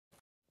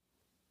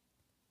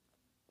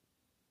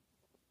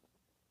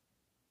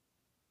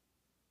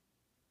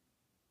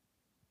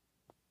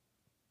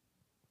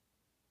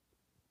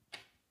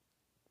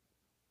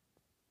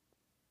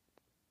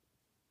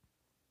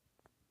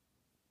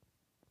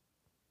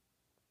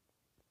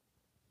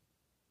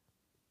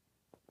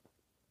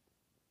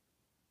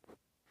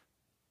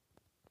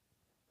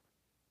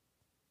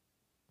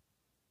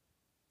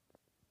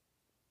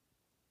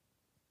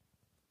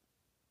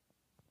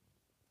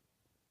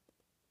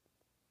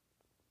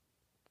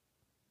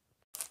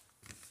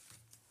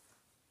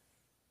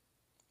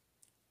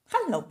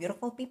Hello,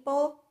 beautiful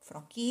people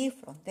from here,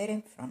 from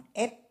there, from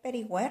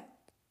everywhere.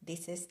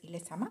 This is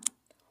yLezamaart.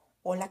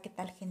 Hola, ¿qué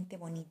tal, gente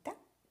bonita?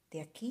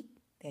 De aquí,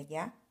 de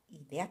allá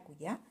y de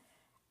acullá.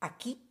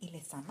 Aquí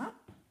yLezamaart.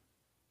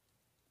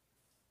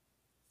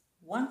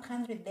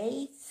 100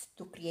 days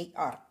to create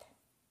art.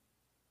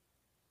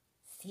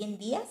 100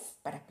 días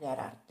para crear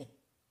arte.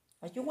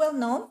 As you well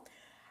know,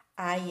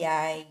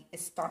 I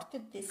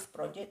started this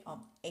project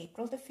on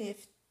April the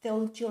 5th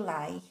till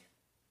July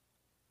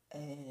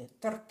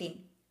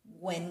 13,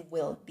 when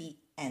will be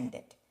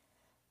ended.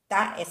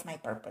 That is my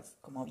purpose.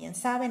 Como bien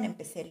saben,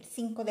 empecé el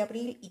 5 de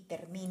abril y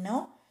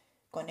termino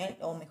con él,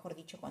 o mejor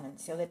dicho, con el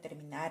deseo de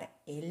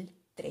terminar el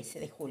 13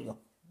 de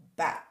julio.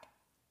 But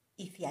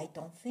if I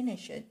don't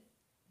finish it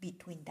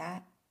between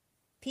that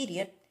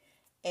period,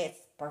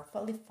 it's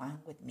perfectly fine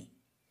with me.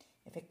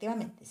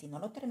 Efectivamente, si no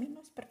lo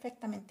termino es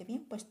perfectamente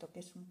bien, puesto que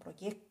es un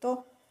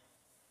proyecto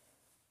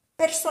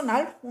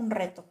personal, un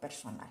reto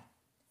personal.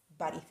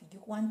 But if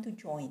you want to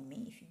join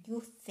me, if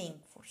you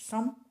think for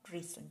some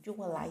reason you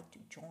would like to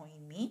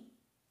join me,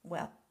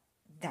 well,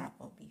 that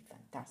will be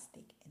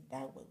fantastic. And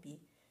that will be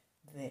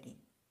very,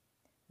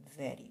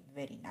 very,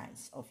 very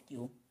nice of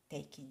you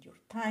taking your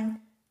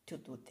time to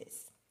do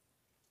this.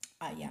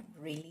 I am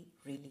really,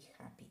 really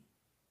happy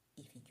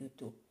if you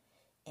do.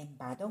 And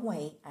by the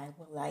way, I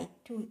would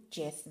like to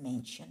just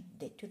mention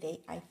that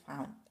today I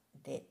found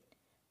that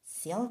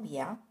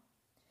Sylvia,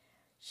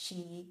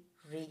 she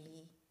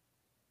really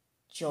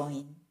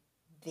join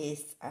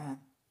this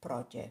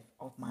project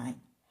of mine.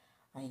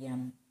 I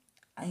am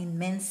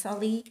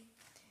immensely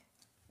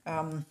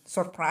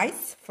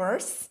surprised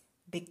first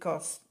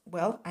because,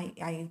 well,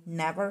 I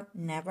never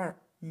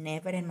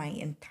in my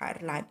entire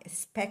life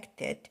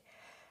expected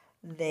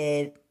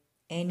that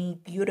any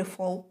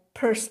beautiful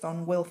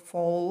person will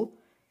fall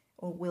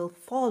or will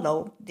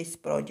follow this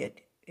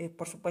project.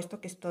 Por supuesto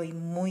que estoy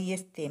muy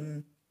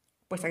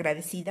pues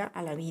agradecida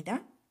a la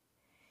vida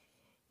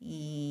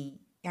y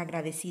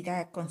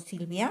agradecida con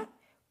Silvia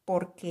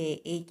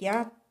porque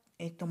ella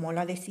tomó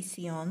la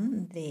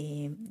decisión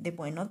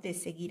de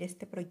seguir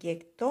este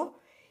proyecto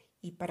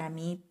y para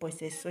mí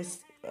pues eso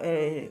es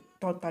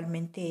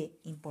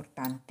totalmente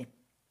importante.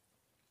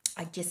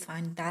 I just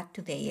found that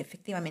today.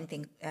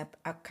 Efectivamente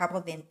acabo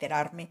de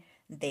enterarme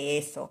de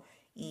eso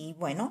y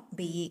bueno,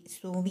 vi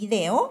su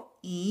video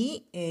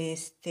y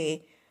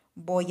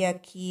voy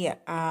aquí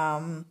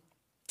a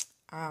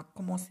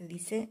 ¿cómo se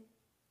dice?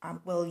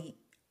 Will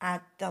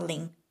add the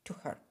link to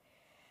her.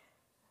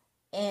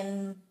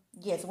 And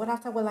yes, what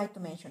else I would like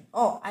to mention?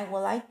 Oh, I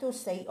would like to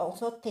say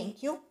also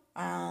thank you.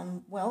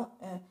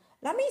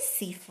 Let me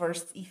see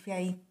first if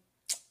I.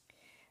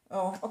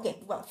 Oh, okay.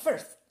 Well,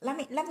 first, let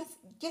me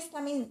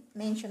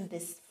mention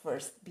this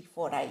first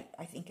before I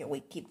think we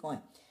keep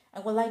going.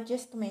 I would like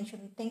just to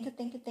mention thank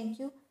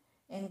you,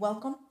 and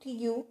welcome to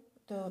you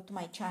to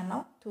my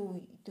channel.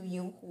 To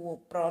you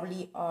who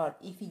probably are,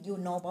 if you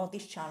know about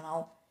this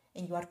channel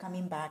and you are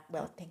coming back,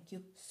 well, thank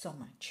you so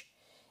much.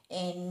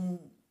 And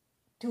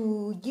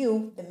to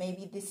you that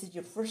maybe this is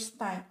your first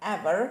time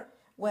ever,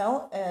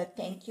 well,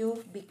 thank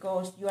you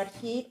because you are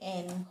here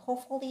and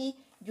hopefully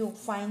you'll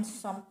find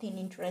something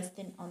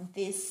interesting on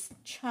this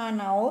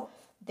channel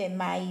that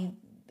might,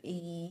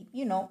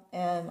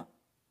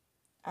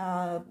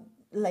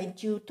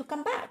 let you to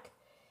come back.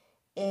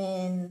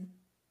 And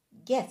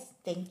yes,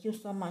 thank you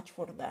so much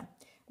for that.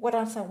 What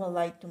else I would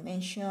like to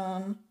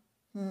mention?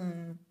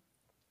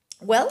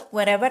 Well,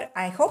 wherever,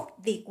 I hope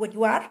where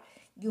you are,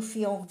 you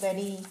feel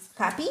very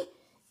happy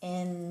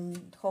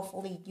and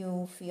hopefully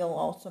you feel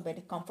also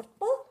very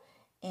comfortable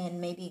and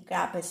maybe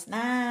grab a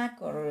snack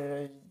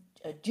or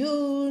a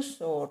juice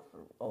or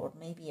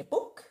maybe a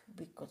book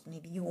because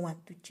maybe you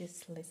want to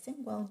just listen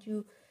while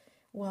you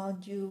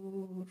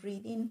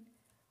reading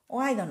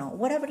or I don't know,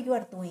 whatever you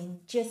are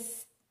doing,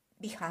 just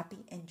be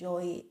happy,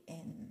 enjoy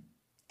and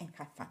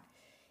have fun.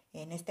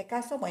 En este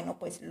caso, bueno,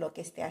 pues lo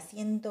que esté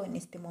haciendo en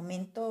este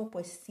momento,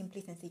 pues simple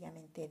y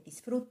sencillamente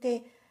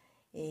disfrute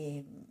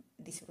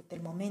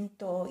el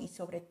momento y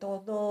sobre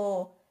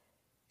todo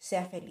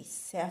sea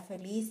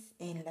feliz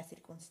en la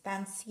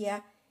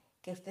circunstancia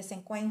que usted se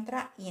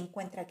encuentra y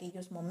encuentra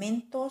aquellos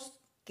momentos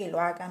que lo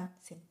hagan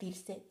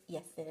sentirse y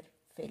hacer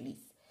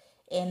feliz.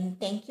 And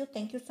thank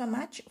you so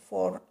much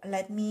for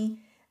let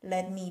me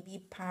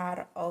be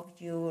part of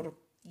your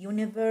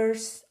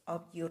universe,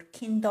 of your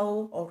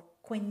kingdom or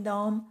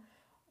queendom,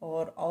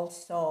 or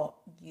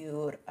also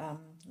your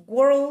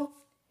world,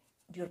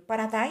 your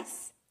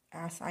paradise.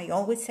 As I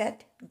always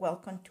said,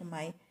 welcome to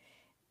my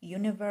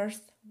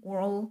universe,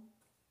 world,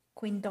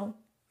 kingdom,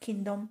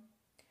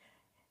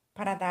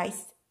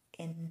 paradise,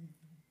 and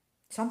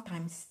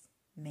sometimes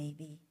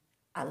maybe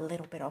a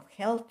little bit of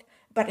health,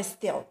 but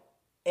still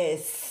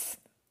is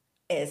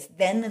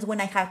then is when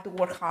I have to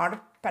work hard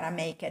para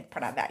make it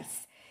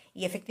paradise.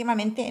 Y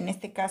efectivamente, en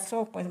este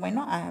caso, pues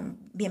bueno,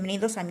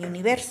 bienvenidos a mi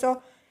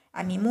universo,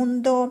 a mi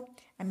mundo,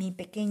 a mi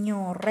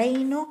pequeño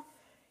reino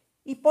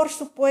y por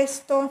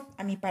supuesto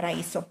a mi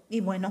paraíso. Y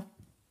bueno,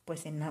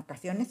 pues en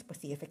ocasiones, pues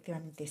sí,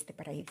 efectivamente este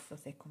paraíso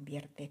se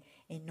convierte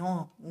en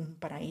no un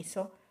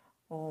paraíso,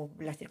 o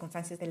las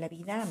circunstancias de la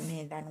vida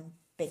me dan un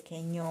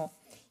pequeño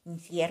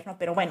infierno,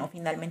 pero bueno,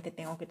 finalmente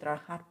tengo que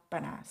trabajar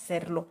para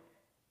hacerlo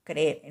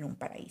creer en un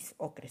paraíso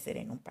o crecer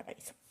en un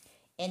paraíso.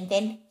 And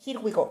then here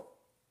we go.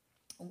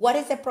 What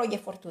is the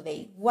project for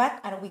today? What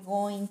are we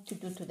going to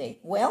do today?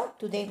 Well,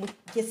 today we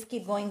just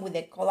keep going with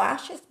the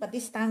collages, but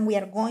this time we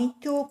are going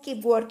to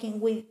keep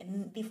working with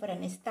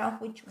different stuff,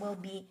 which will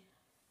be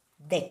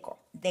deco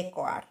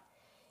art.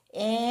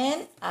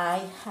 And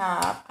I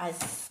have a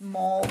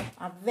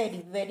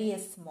very, very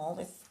small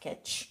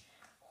sketch,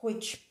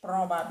 which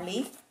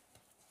probably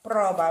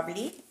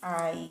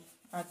I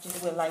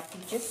just would like to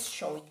just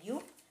show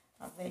you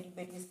a very,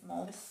 very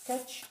small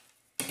sketch.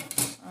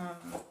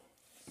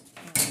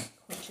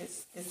 Which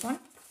is this one,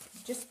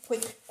 just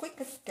quick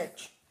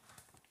sketch.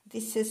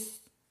 This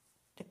is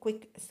the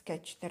quick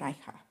sketch that I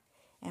have,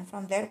 and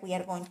from there we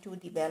are going to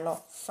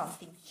develop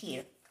something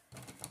here.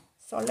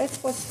 So let's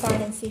go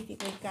start and see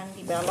if we can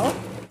develop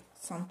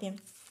something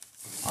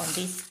on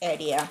this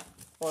area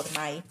for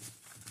my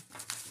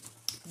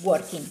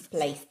working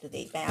place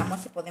today.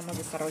 Veamos si podemos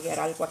desarrollar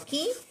algo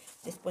aquí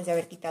después de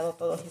haber quitado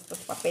todos estos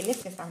papeles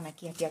que estaban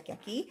aquí,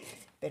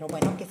 pero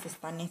bueno, que se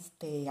están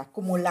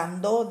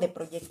acumulando de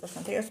proyectos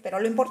anteriores,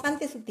 pero lo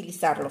importante es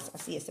utilizarlos.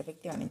 Así es,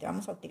 efectivamente,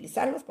 vamos a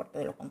utilizarlos, porque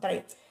de lo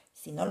contrario,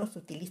 si no los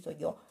utilizo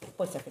yo,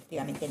 pues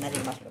efectivamente nadie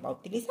más lo va a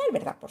utilizar,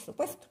 ¿verdad? Por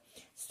supuesto.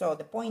 So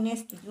the point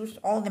is to use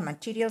all the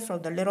materials, all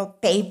the little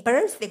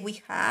papers that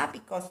we have,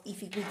 because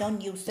if we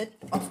don't use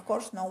it, of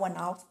course, no one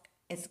else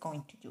is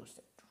going to use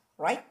it,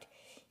 right?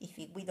 If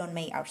we don't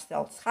make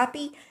ourselves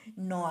happy,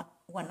 no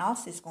one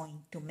else is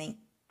going to make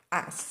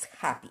us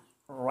happy,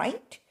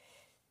 right?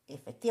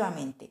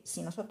 Efectivamente,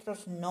 si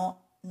nosotros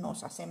no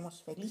nos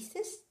hacemos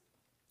felices,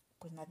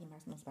 pues nadie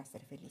más nos va a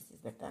hacer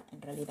felices, ¿verdad?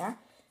 En realidad,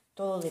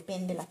 todo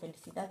depende, la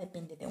felicidad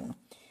depende de uno.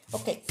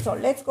 Okay, so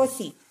let's go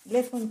see.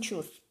 Let's go and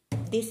choose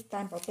this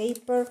type of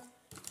paper.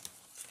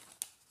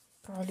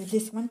 Probably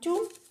this one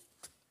too.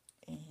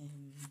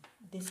 And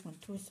this one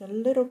too is a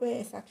little bit,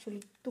 it's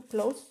actually too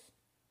close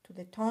to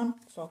the tone.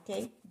 So,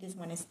 okay, this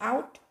one is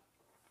out.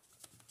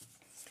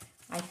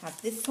 I have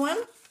this one.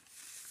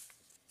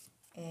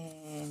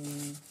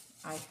 And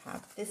I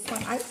have this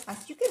one.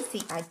 As you can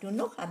see, I do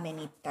not have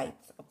many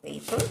types of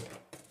paper.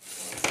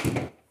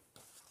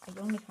 I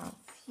only have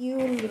few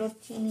little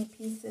teeny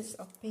pieces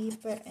of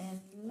paper,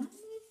 and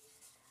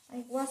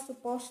I was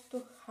supposed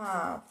to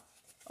have,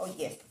 oh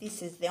yes,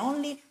 this is the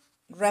only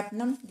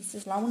remnant. This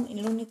is el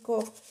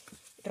único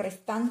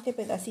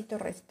pedacito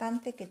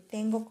restante que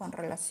tengo con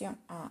relación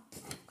a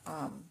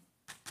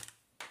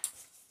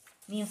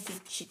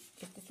music sheet.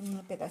 Este es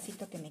un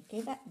pedacito que me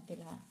queda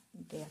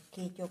de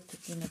aquello que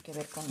tiene que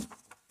ver con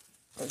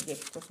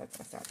proyectos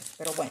atrasados.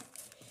 Pero bueno,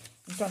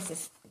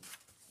 entonces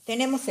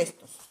tenemos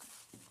estos.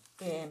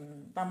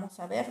 Vamos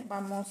a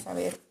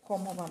ver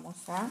cómo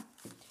vamos a.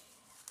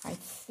 I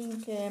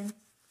think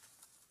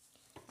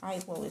I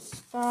will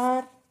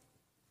start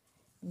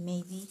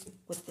maybe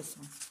with this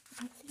one.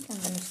 I think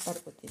I'm going to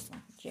start with this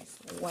one. Yes,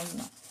 why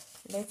not?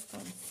 Let's go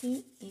and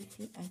see if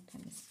I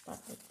can start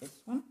with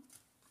this one.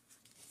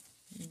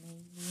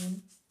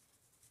 Maybe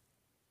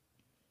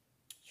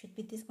should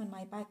be this one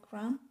my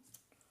background,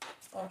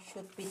 or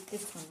should be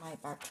this one my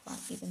background,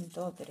 even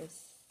though it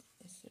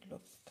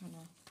looks kind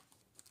of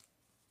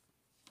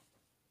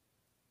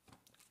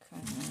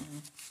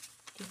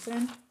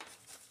different.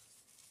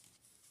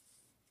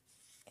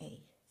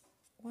 Hey,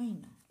 why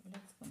not?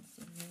 Let's go and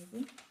see,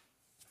 maybe,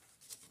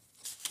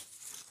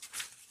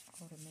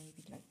 or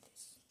maybe like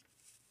this.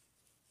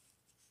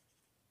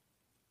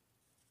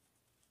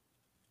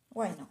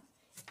 Why not?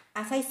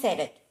 As I said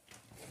it,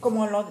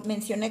 como lo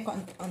mencioné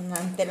con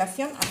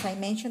antelación, as I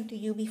mentioned to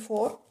you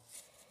before,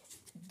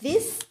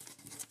 this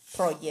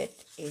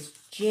project is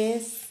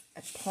just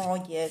a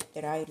project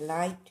that I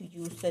like to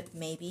use it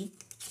maybe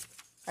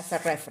as a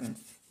reference,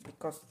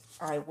 because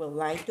I will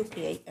like to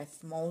create a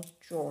small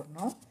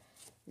journal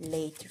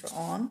later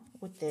on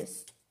with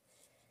this,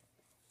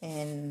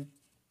 and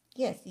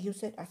yes,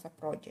 use it as a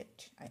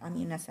project. I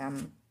mean, as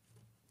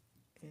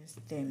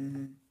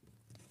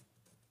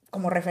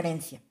como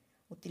referencia.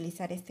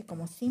 Utilizar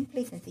como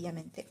simple y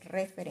sencillamente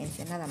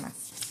referencia, nada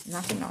más,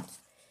 nothing else.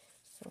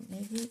 So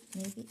maybe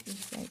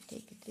if I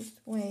take it this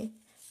way,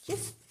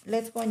 just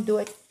let's go and do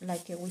it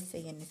like we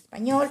say en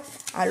español,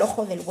 al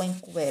ojo del buen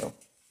cubero,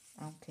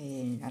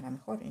 aunque a lo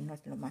mejor no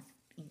es lo más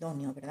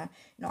idóneo, ¿verdad?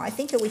 No, I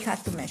think we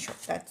have to measure,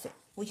 that's it,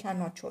 we have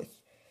no choice,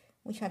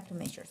 we have to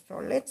measure. So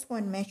let's go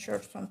and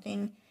measure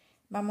something.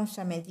 Vamos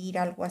a medir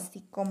algo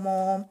así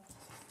como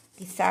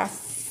quizás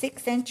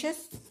 6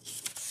 inches.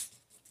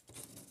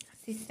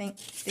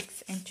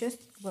 6 inches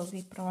will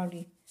be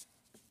probably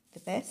the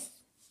best.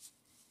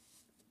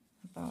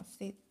 About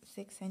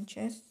 6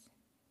 inches.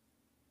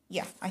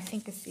 Yeah, I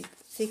think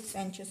 6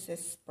 inches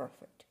is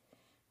perfect.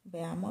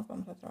 Veamos,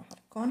 vamos a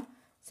trabajar con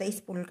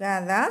 6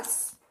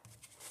 pulgadas.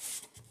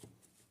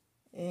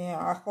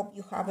 I hope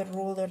you have a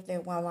ruler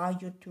that will allow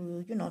you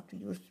to, to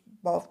use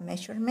both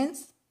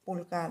measurements.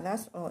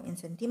 pulgadas o en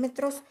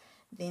centímetros.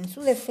 En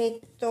su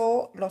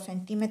defecto, los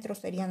centímetros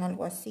serían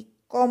algo así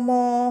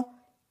como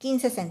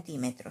 15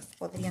 centímetros.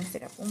 Podrían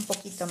ser un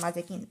poquito más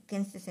de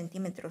 15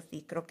 centímetros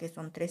y creo que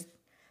son 3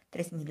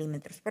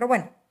 milímetros. Pero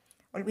bueno,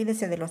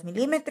 olvídese de los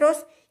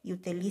milímetros y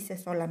utilice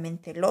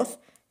solamente los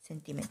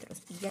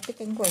centímetros. Y ya que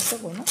tengo eso,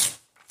 bueno,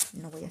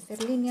 no voy a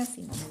hacer líneas,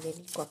 sino me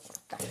dedico a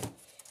cortar.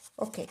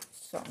 Okay,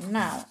 so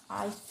now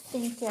I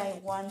think I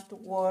want to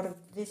work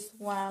this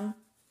one.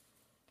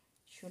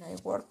 Should I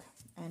work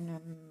in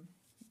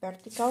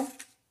vertical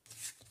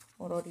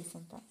or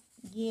horizontal?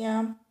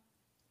 Yeah,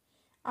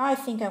 I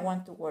think I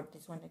want to work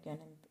this one again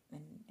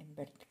in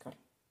vertical.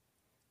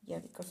 Yeah,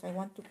 because I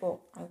want to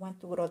go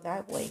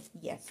that way.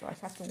 Yes, so I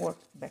have to work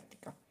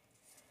vertical.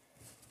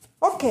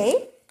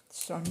 Okay,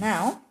 so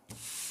now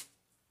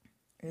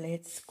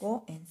let's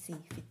go and see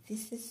if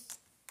this is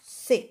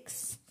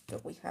 6. So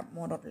we have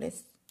more or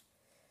less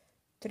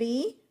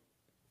 3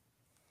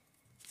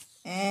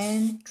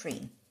 and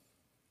 3.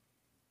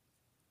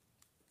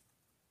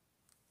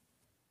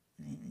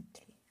 And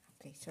 3.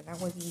 Okay, so that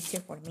will be easier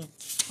for me.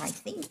 I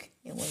think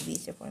it will be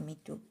easier for me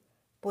to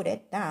put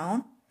it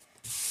down.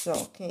 So,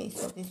 okay,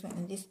 so this one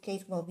in this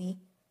case will be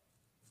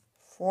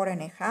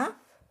 4.5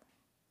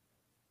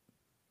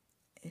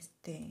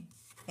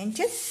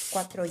 inches,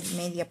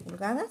 4.5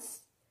 pulgadas.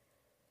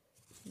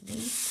 Y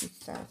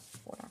quizás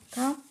por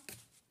acá.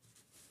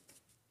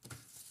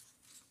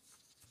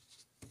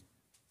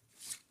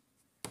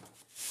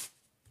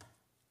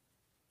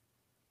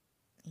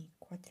 Y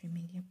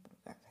 4.5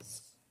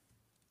 pulgadas.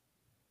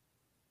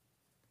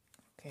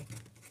 Ok.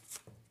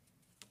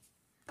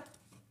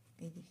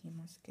 Y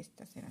dijimos que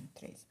estas eran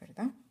 3,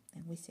 ¿verdad?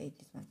 And we say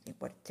this one they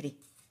were 3.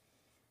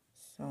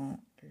 So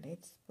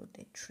let's put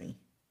the 3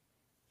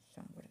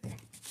 somewhere there.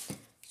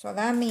 So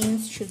that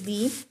means should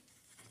be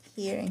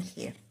here and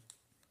here.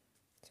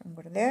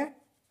 Somewhere there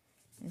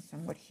and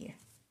somewhere here.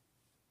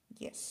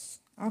 Yes.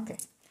 Okay.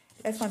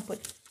 Let's go and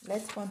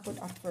put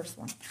our first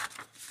one.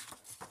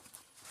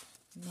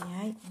 May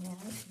I?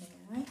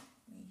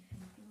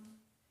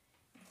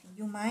 If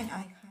you mind,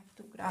 I have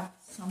to grab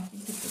something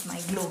to put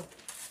my glue,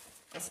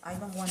 because I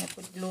don't want to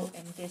put glue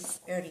in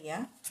this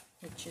area,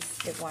 which is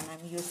the one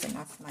I'm using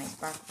as my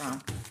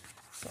background.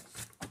 So,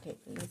 okay,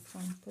 let's go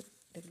and put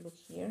the glue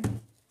here.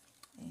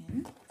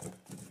 And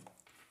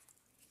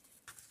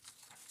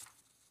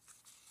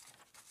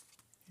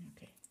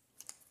okay,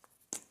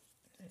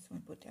 let's go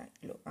and put that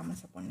glue.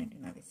 Vamos a poner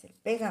una vez el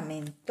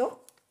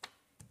pegamento.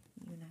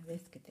 Y una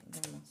vez que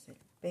tengamos el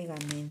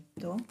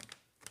pegamento,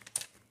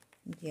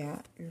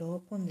 ya lo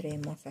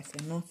pondremos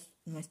hacia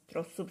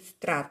nuestro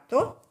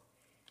substrato.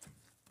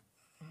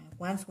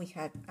 Once we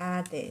have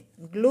added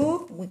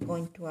glue, we're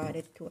going to add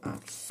it to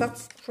our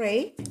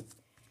substrate.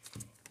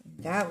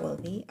 That will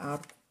be our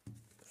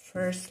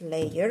first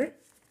layer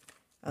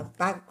of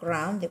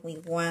background that we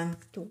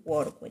want to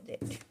work with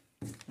it.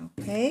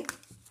 Okay,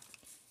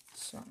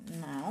 so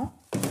now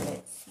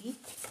let's see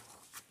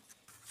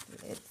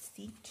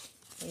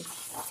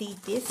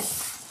this.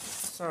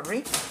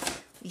 Sorry,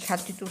 we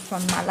have to do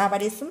some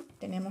malabarism.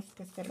 Tenemos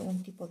que hacer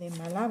algún tipo de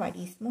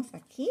malabarismos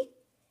aquí,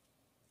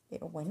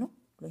 pero bueno,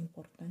 lo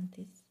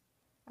importante es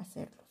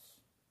hacerlos.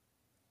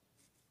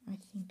 I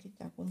think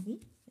that will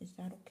be. Is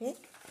that okay?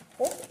 I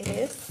hope it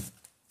is.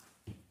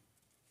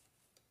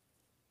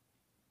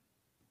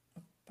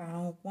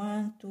 About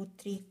 1, 2,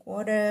 3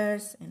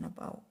 quarters, and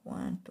about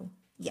 1, 2.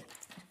 Yeah,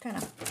 kind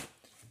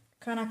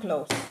of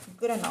close.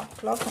 Good enough.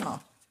 Close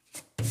enough.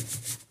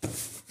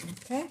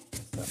 Okay,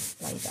 so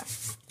like that.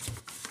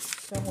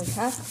 So we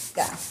have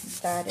that.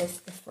 That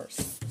is the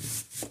first.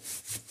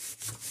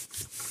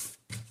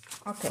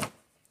 Okay.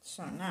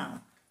 So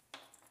now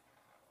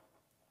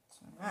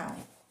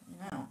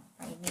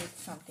I need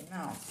something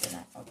else.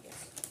 Oh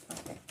yes.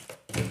 Okay.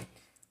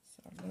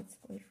 So let's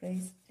go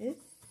erase this.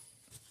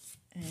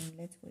 And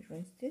let's go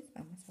erase this.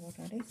 Vamos a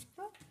borrar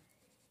esto.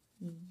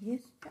 Y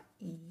esta.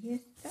 Y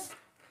esta.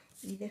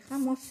 Y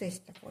dejamos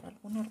esta por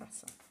alguna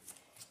razón.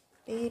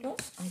 Pero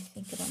I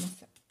think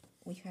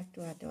we have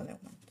to add the other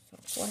one. So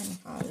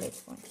 4.5,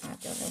 let's go and add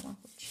the other one,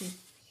 which is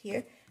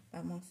here.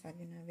 Vamos a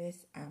de una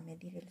vez a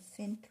medir el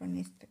centro en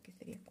esta que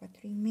sería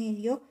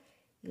 4.5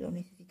 y lo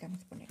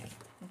necesitamos poner ahí.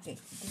 Ok,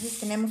 entonces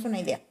tenemos una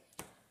idea.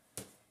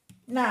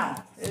 Now,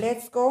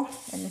 let's go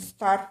and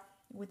start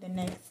with the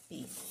next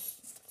piece.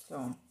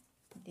 So,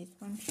 this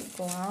one should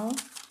go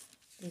out.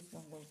 This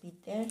one will be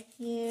there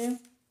here.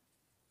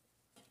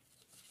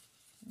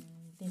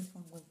 And this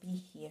one will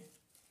be here.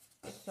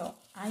 So,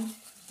 I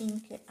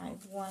think I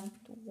want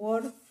to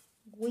work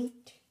with...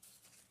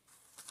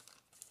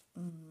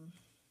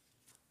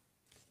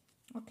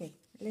 Okay,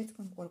 let's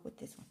go and work with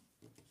this one.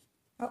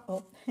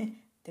 Uh-oh,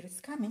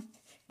 there's coming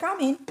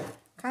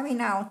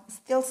out.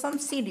 Still some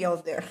cereal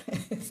there.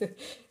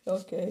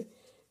 Okay,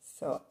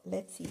 so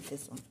let's see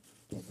this one.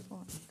 Let's go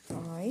and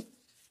try.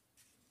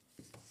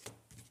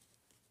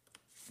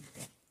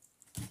 Okay.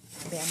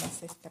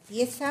 Veamos esta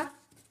pieza.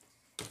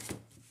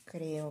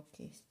 Creo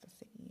que esto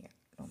sería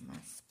lo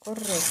más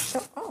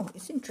correcto. Oh,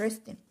 it's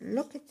interesting.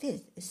 Look at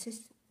this. It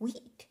says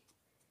wheat,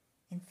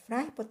 and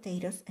fried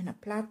potatoes and a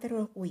platter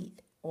of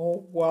wheat.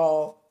 Oh,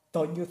 wow.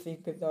 Don't you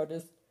think that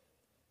is...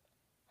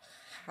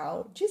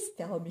 How? Just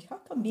tell me, how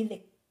can be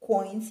the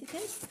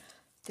coincidence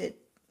that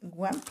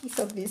one piece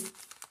of this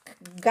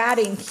got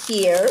in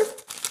here,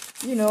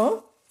 you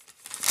know?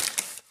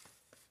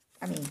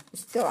 I mean,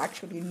 it's still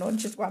actually not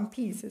just one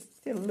piece, it's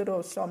still a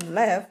little some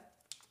left.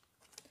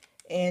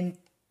 And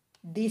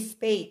this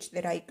page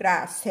that I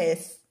grabbed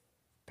says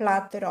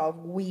platter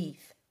of wheat.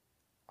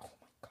 Oh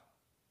my God,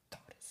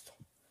 that is so...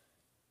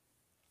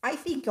 I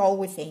think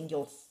always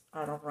angels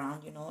are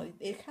around, you know.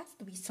 It has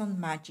to be some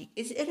magic.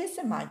 It is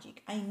a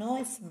magic. I know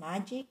it's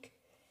magic.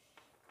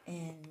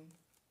 And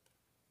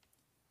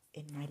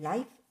in my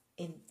life,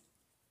 in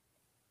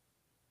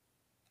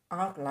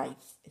our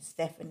lives, it's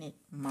definite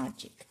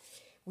magic.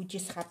 We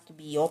just have to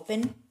be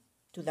open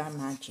to that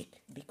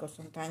magic, because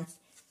sometimes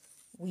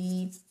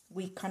we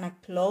kind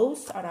of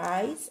close our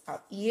eyes,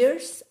 our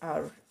ears,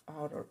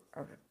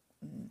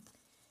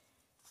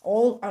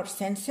 all our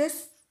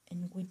senses,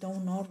 and we do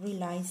not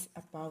realize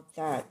about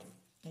that.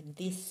 En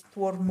this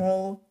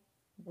turmoil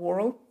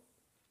world,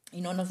 y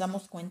no nos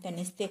damos cuenta en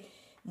este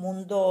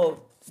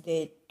mundo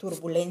de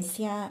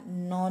turbulencia,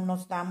 no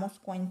nos damos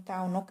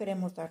cuenta o no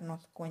queremos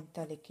darnos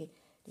cuenta de que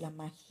la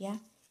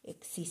magia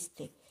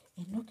existe.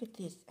 And look at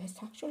this,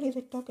 it's actually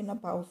they're talking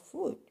about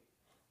food.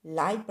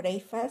 Light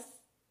breakfast,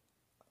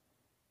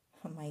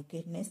 oh my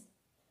goodness,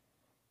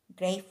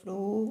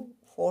 grapefruit,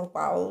 4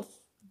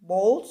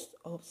 bowls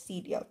of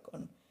cereal,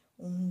 con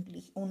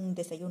un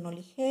desayuno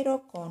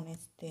ligero con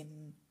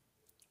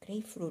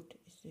grapefruit,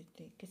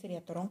 ¿qué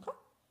sería?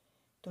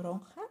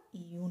 Toronja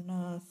y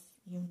unos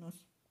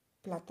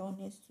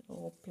platones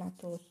o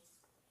platos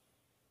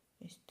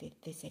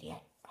de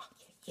cereal.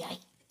 Ay,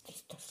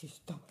 esto sí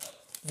está.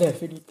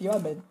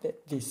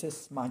 Definitivamente, this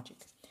is magic.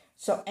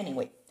 So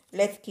anyway,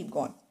 let's keep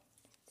going.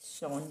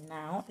 So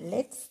now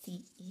let's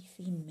see if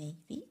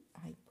maybe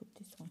I put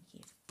this one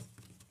here.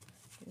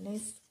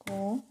 Let's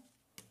go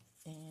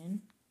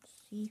and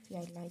see if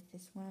I like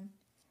this one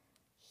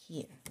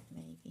here,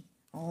 maybe.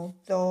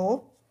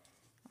 Although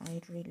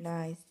I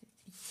realize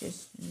it's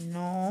just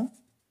no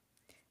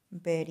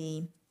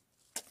very,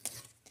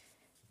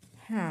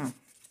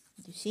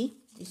 you see,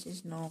 this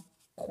is not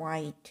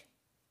quite,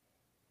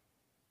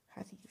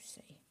 how do you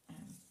say,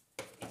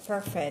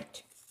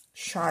 perfect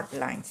sharp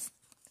lines.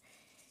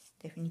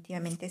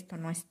 Definitivamente esto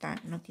no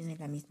tiene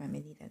la misma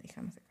medida.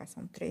 Dejamos acá,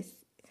 son 3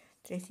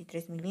 y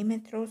 3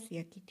 milímetros, y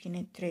aquí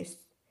tiene 3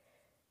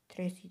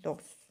 y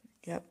 2.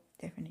 Yep,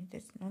 definitely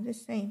it's not the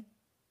same.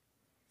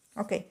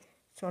 Okay,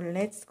 so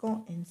let's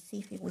go and see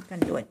if we can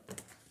do it.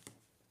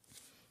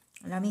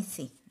 Let me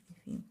see.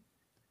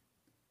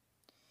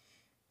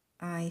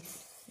 I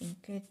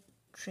think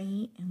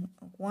 3 and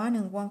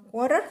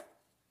 1.25.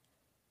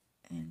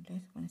 And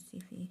let's go and see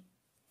if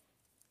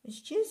it's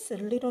just a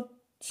little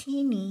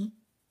teeny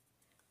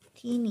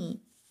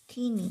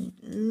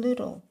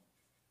little.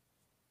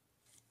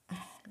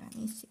 Let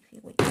me see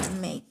if we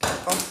can make.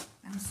 Oh,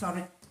 I'm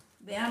sorry.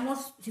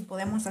 Veamos si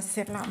podemos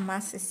hacerla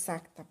más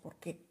exacta,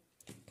 porque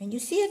can you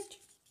see it?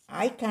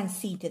 I can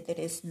see that there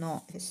is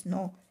it's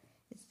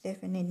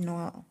definitely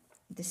not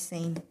the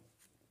same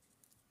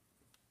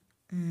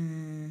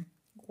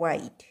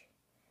white.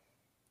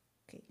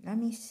 Okay, let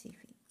me see.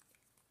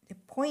 The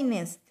point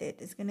is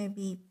that it's gonna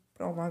be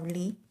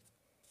probably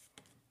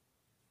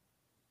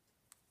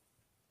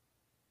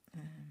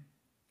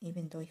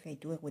even though if I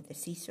do it with the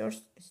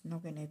scissors, it's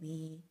not gonna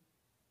be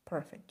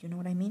perfect. You know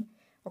what I mean?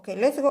 Okay,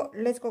 let's go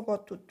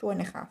to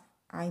 2.5.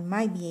 I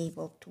might be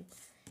able to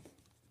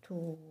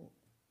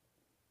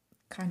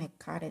kind of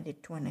cut it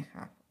at 2.5.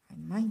 I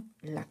might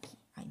lucky.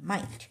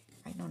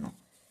 I don't know.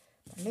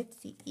 But let's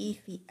see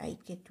if I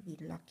get to be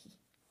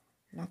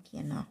lucky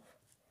enough.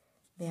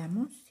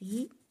 Veamos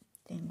si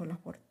tengo la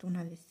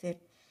fortuna de ser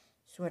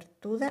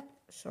suertuda.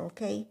 So,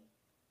 okay,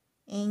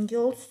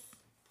 angels,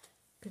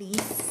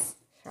 please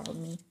help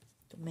me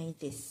to make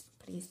this.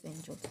 Please,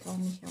 angels, help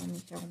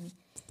me.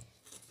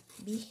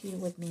 Be here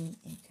with me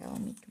and help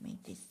me to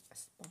make this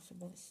as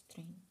possible, as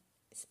straight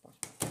as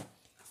possible.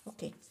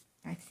 Okay,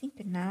 I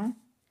think now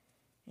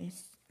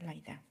it's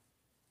like that.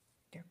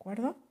 ¿De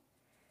acuerdo?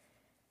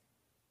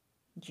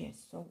 Yes,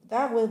 so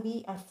that will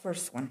be our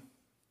first one.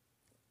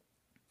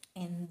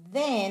 And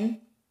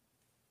then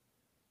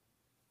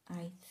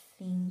I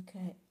think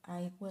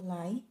I will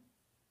like,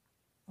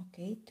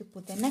 okay, to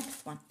put the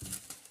next one,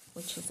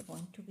 which is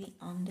going to be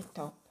on the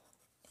top.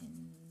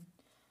 And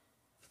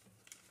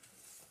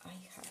I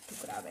have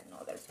to grab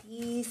another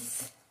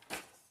piece.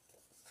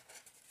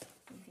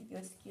 If you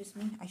excuse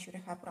me, I should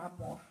have grabbed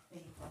more.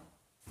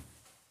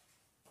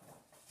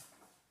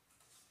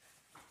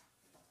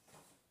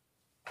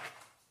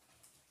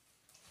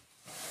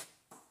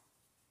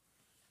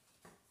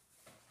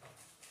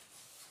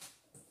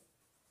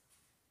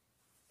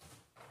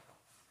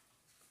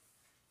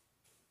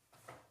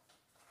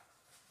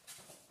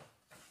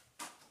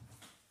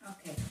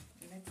 Okay,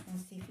 let's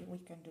see if we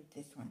can do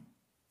this one.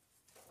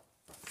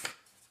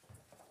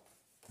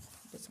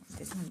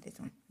 This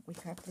one. We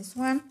have this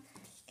one,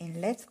 And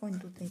let's go and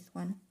do this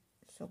one.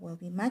 So it will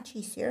be much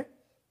easier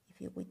if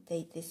you would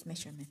take this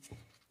measurement.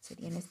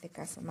 Sería en este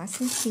caso más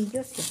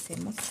sencillo si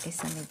hacemos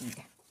esa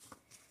medida.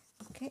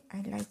 Okay,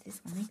 I like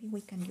this one. Maybe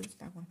we can use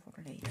that one for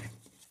later.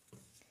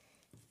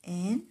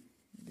 And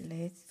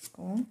let's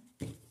go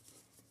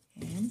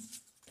and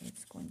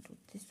let's go and do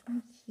this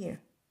one here.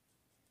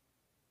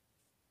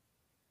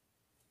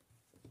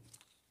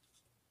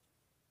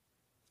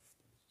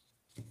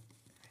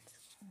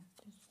 Let's go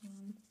this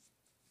one.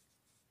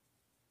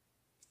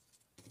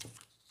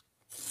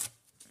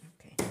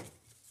 Okay.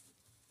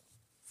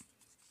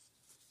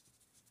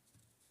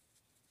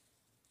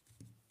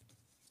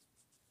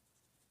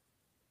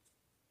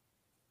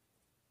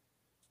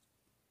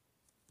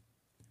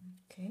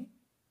 Okay.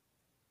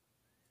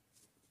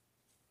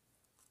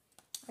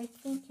 I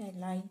think I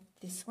like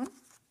this one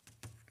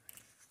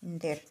in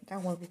there.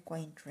 That will be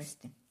quite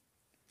interesting.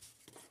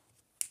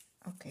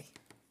 Okay.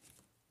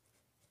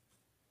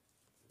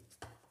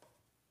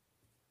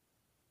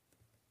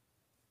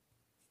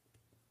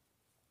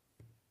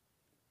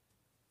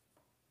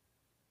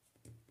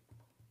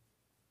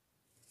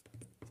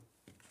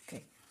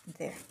 Okay,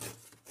 there.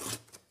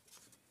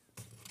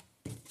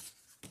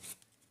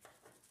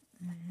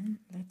 And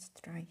let's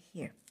try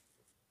here.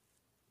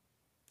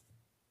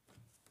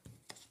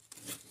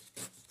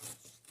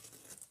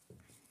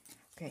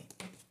 Okay,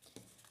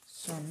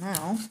 so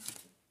now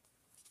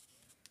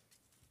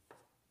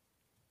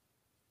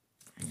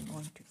I'm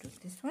going to do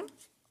this one.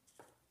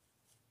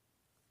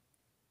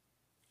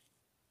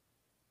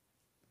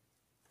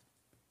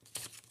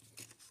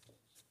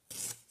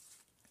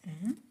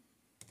 And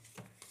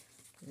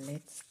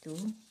let's do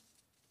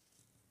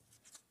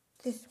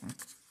this one,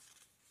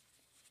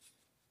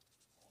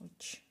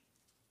 which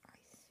I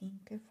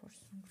think for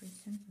some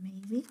reason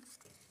maybe.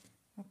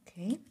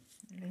 Okay,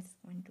 let's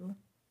go and do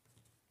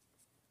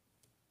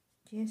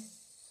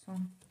just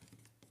some.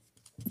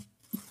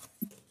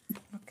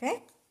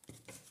 Okay,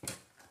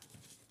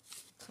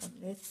 so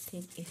let's see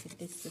if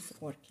this is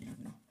working or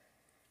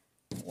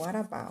not. What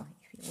about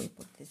if we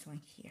put this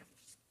one here?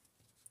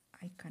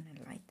 I kind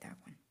of like that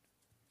one.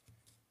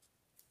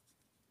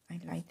 I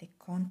like the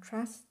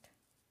contrast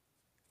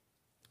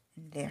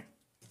in there.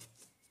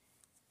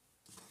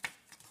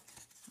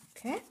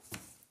 Okay,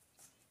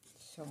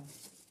 so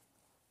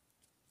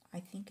I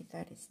think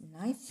that is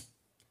nice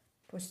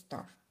to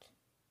start.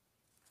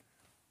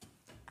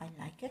 I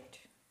like it.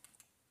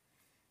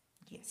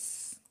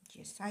 Yes,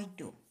 yes I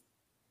do.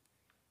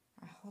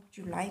 I hope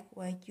you like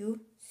what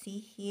you see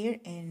here,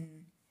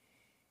 and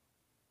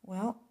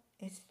well,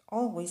 it's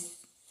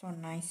always so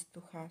nice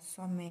to have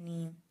so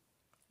many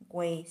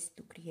ways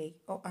to create.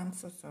 Oh, I'm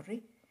so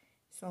sorry.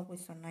 It's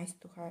always so nice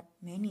to have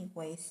many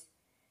ways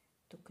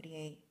to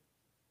create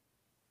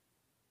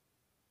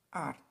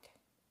art.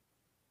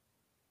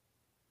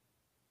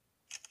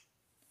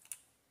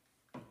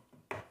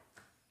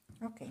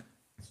 Okay,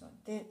 so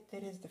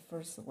that is the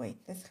first way.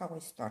 That's how I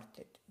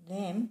started.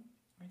 Then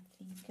I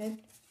think that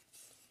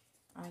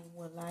I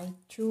would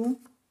like to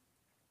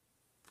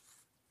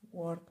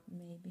work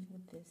maybe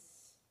with this.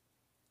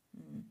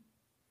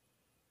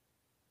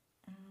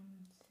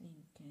 I'm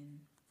thinking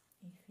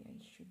if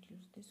I should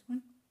use this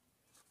one.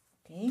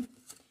 Okay,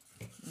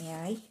 may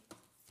I?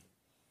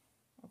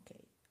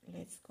 Okay,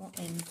 let's go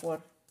and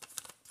work.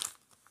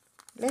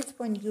 Let's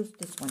go and use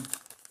this one.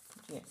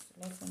 Yes,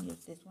 let's go and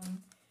use this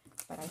one.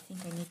 But I think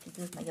I need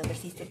to use my other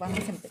scissors. Vamos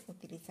a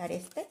utilizar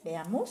este.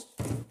 Veamos.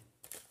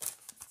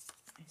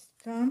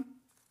 Esta.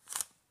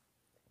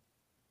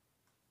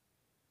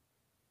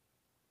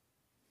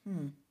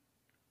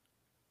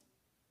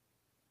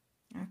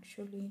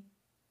 Actually,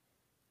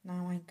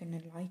 now I'm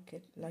gonna like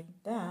it like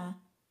that.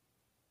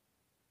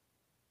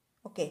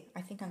 Okay,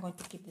 I think I'm going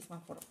to keep this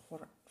one for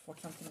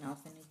something else,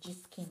 and it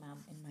just came out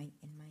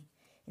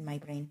in my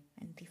brain,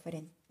 and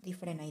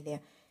different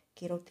idea.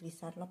 Quiero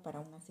utilizarla para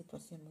una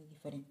situación muy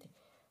diferente.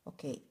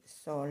 Okay,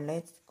 so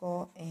let's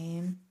go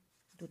and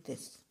do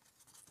this.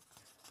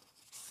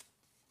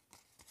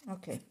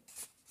 Okay,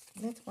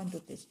 let's go and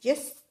do this.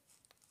 Just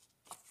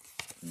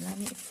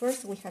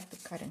first we have to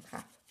cut in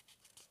half.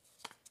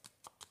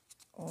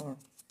 Or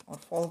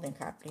fold in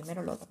half.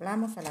 Primero lo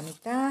doblamos a la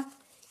mitad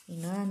y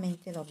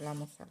nuevamente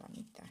doblamos a la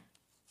mitad.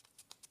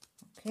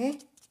 Okay,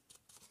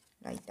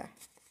 like that.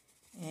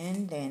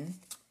 And then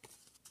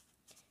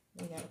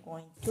we are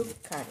going to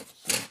cut it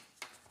here.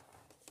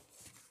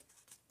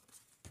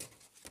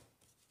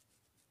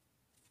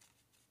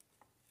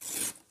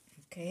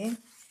 Okay,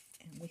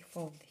 and we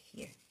fold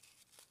here.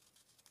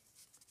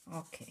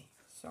 Okay,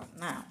 so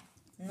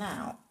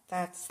now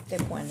that's the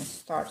when it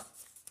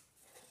starts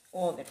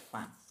all the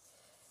fun.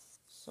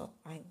 So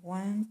I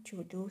want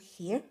to do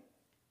here.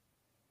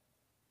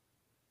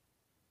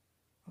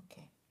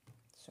 Okay,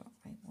 so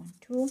I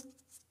want to,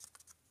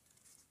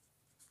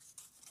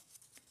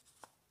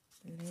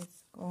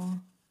 let's go,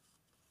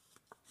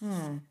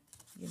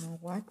 you know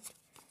what,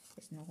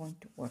 it's not going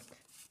to work.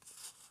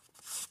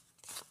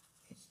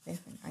 It's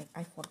definitely,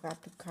 I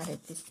forgot to cut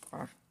it, this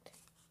part.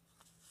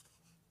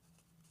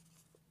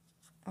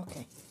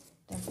 Okay,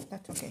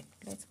 that's okay.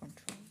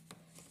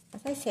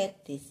 I said,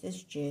 this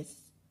is just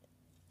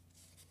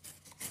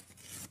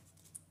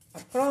a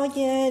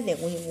project that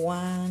we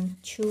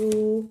want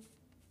to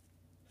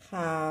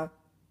have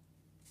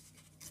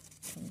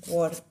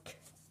work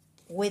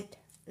with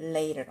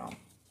later on.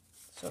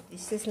 So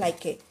this is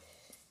like if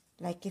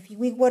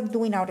we were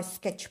doing our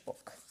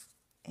sketchbook,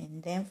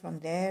 and then from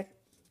there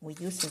we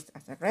use it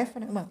as a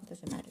reference. Well, it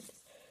doesn't matter.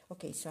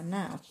 Okay, so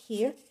now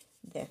here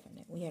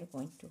definitely we are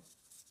going to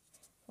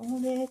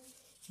fold it,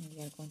 y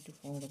we are going to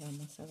fold,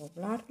 vamos a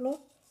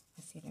doblarlo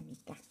hacia la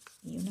mitad,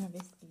 y una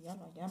vez que ya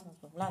lo hayamos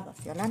doblado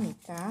hacia la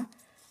mitad,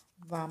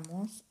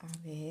 vamos a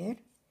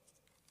ver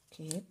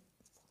qué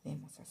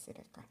podemos hacer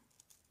acá.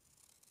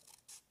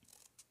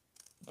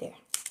 There.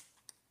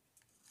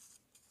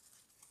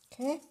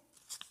 Okay.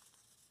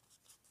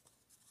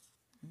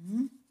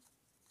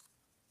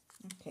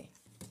 Okay.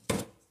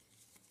 That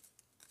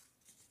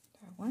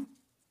one,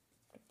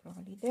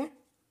 probably there.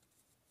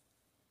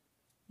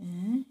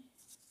 And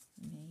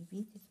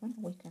maybe this one,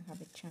 we can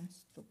have a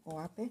chance to go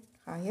up it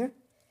higher.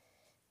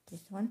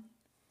 This one,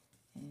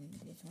 and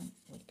this one,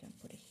 we can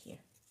put it here.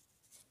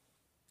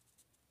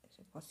 There's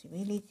a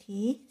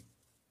possibility.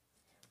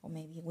 Or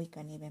maybe we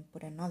can even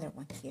put another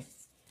one here.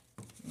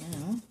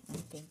 Now,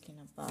 I'm thinking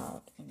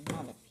about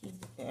another piece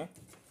there,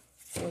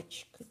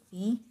 which could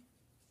be,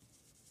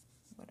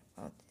 what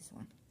about this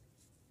one?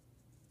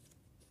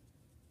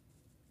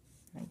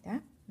 Like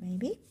that,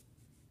 maybe?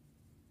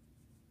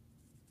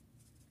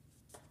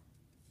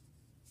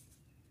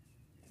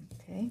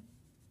 Okay.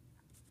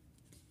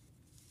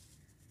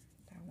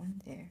 That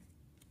one there.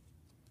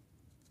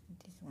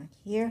 This one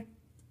here.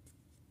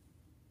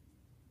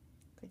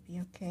 Could be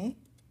okay.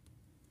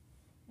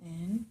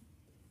 And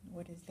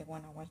what is the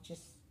one I was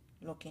just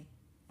looking?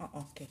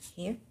 Oh, okay,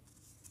 here.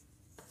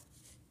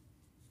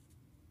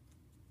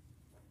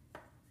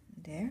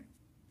 There.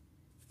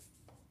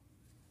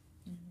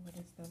 And what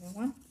is the other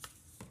one?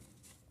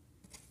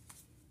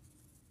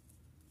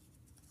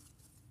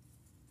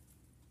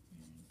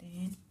 And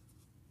then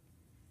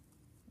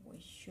we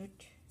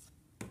should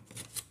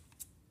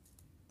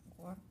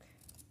work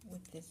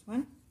with this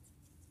one.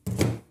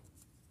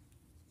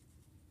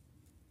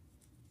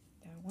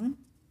 That one.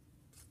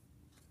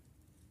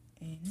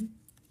 And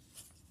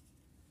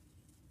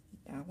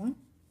that one.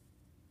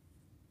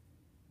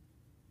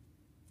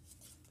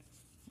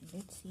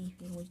 Let's see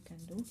if we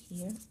can do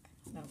here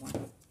another one.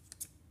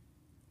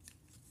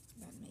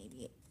 But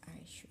maybe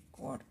I should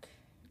work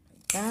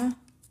like that.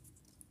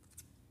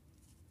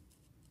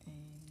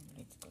 And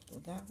let's go to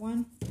that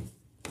one.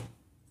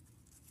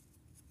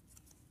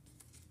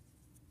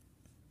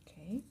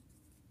 Okay.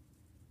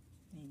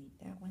 Maybe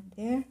that one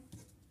there.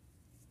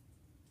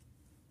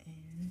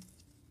 And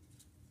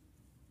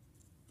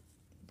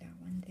that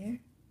one there.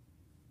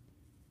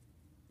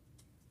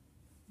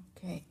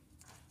 Okay.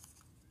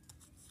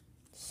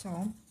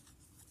 So,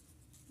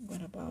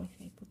 what about if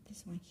I put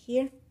this one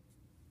here?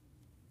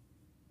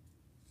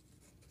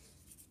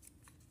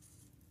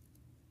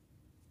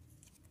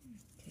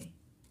 Okay.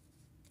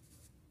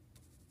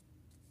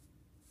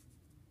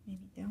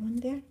 Maybe that one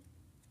there.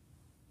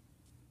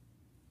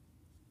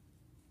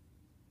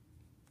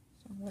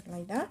 Somewhere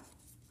like that.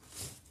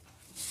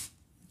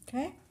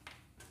 Okay.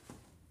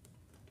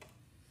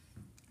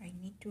 I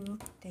need to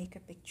take a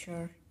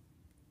picture.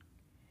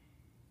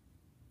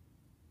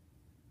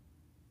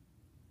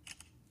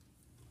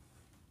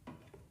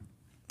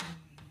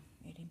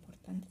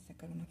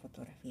 Sacar una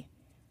fotografía.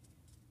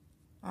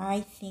 I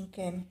think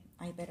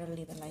I better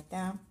leave it like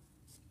that.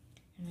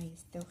 And I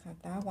still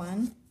have that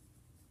one.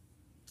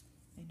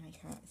 And I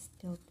have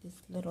still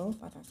this little,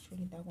 but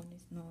actually that one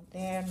is not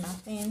there,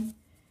 nothing.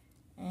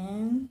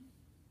 And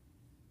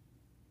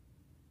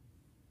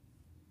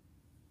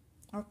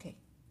okay,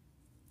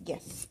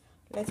 yes,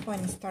 let's go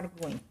and start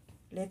gluing.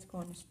 Let's go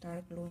and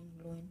start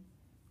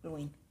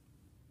gluing.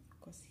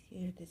 Because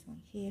here, this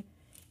one here.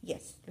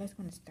 Yes, let's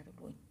go and start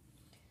gluing.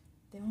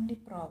 The only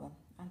problem,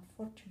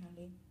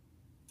 unfortunately,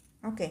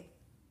 okay,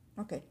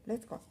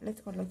 let's go. That's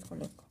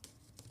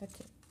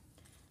it,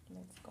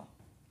 let's go.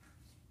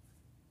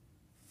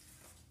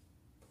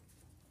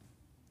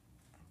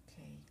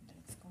 Okay,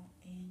 let's go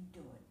and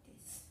do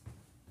this.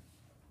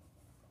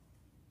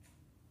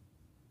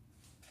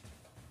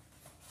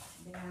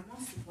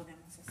 Veamos si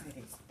podemos hacer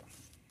esto.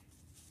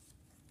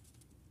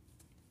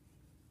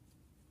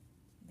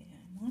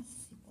 Veamos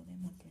si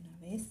podemos de una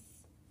vez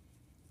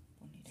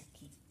poner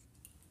aquí.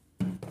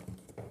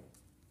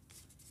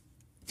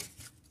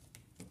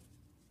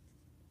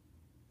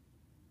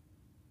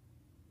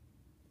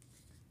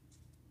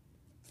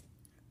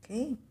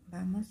 Okay,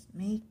 vamos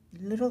make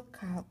little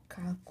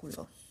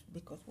calculus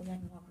because we are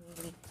not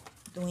really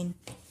doing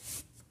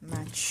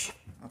much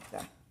of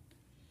that.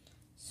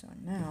 So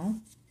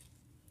now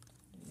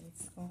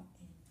let's go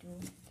and do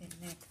the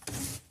next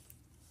one,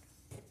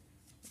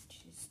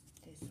 which is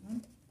this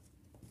one.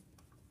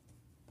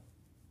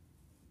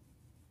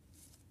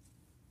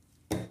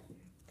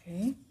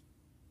 Okay.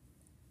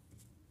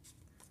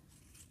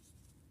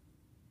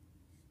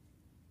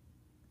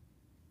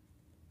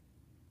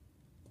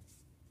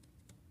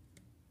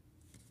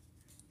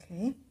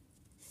 Okay,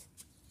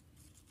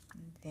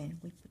 and then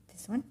we put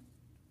this one.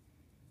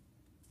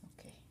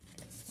 Okay,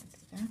 let's go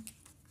to that.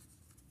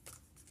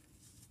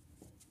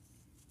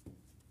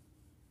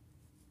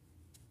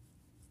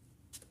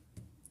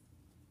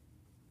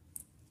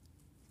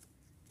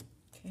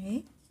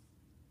 Okay,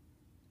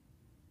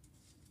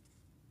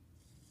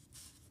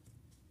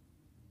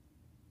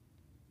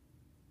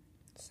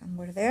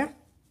 somewhere there.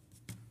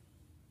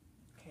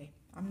 Okay,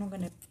 I'm not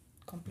gonna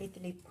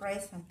completely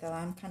press until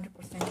I'm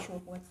 100%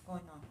 sure what's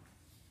going on.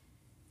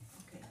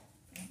 Okay,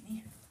 let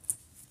me.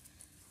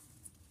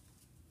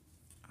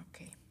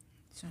 Okay,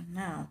 so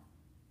now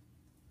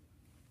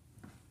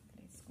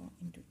let's go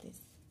into this.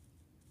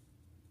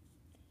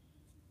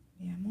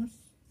 Veamos,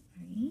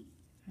 ahí,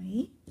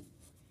 ahí.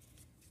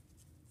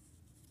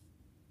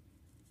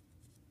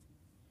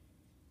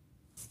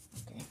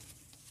 Okay.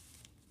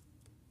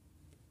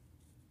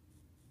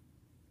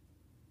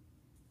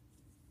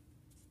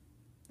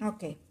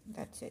 Okay,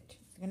 that's it.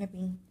 It's gonna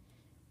be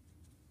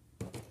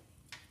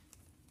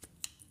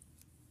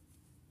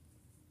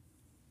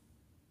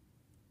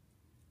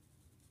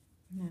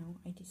now.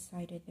 I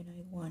decided that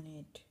I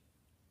wanted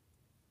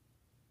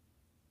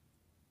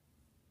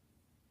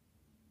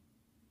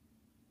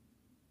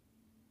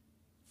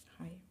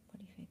higher.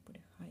 What if I put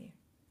it higher?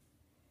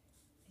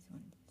 This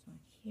one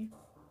here.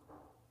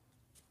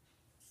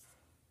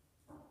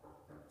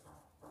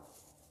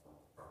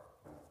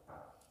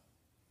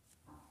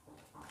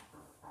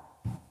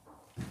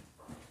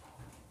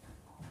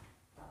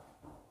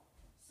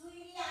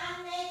 Sweetie,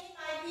 I'm making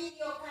my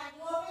video. Can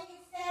you open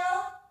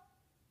yourself?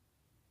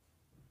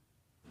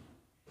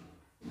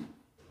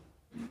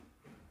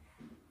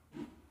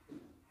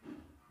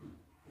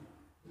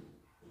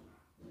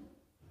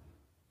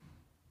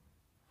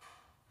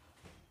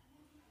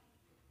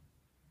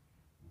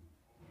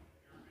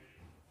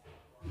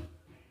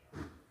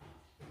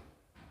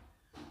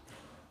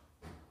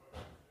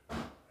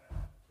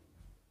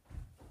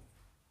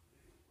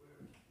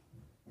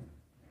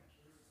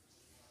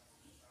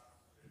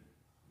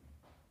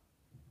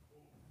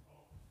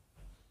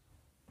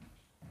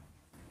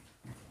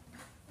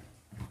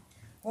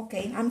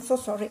 Okay, I'm so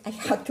sorry. I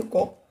had to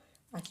go.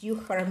 As you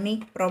heard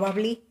me,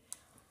 probably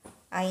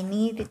I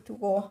needed to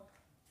go.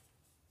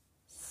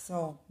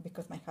 So,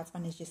 because my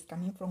husband is just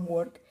coming from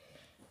work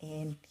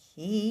and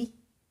he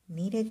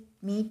needed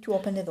me to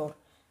open the door.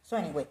 So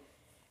anyway,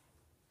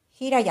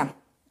 here I am.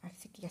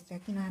 Así que ya estoy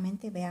aquí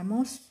nuevamente.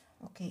 Veamos.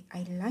 Okay,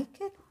 I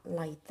like it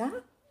like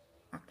that,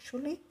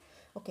 actually.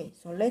 Okay,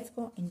 so let's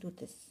go and do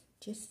this.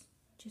 Just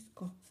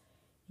go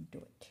and do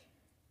it.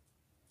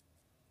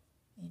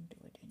 And do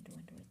it, and do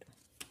it, do it.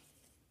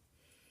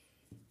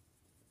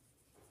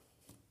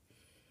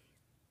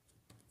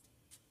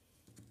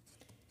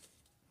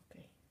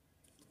 Okay.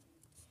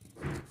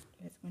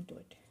 Let's go and do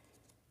it.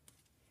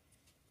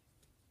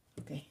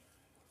 Okay.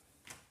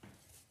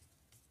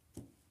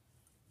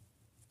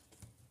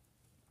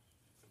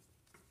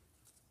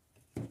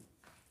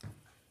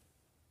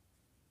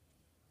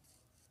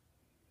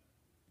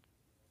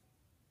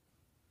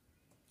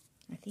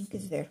 I think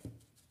it's there.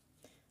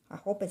 I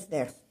hope it's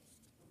there.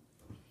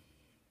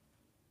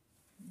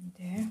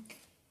 There.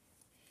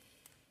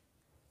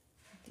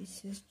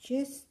 This is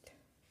just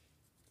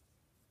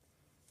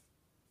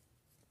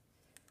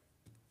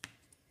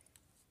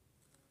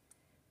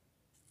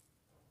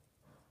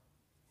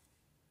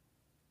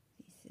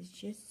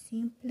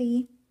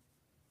simply,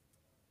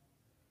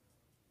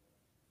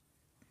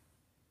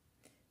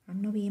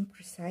 I'm not being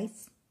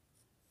precise,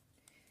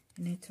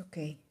 and it's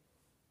okay.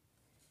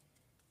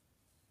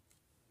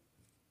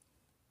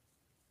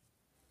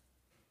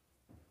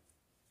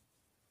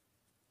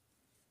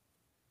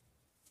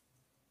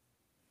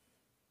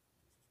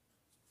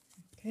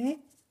 Okay.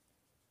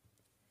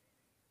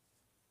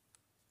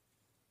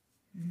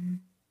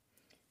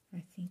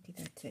 I think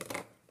that's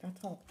it.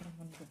 That's all I'm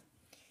going to do.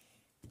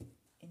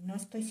 No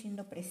estoy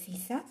siendo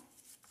precisa.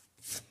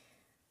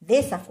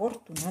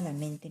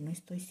 Desafortunadamente no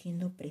estoy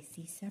siendo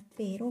precisa,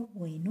 pero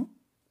bueno,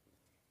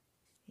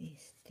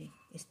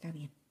 está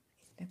bien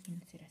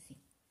ser así.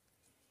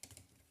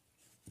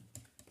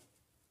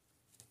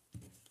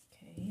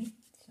 Okay,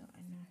 so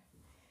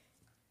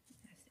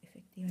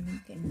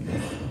efectivamente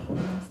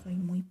no soy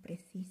muy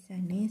precisa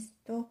en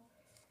esto,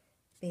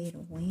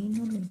 pero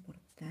bueno, lo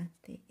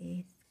importante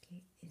es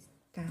que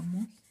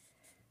estamos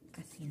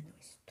haciendo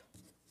esto.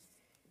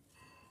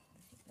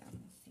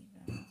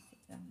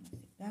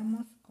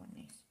 Sigamos con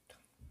esto.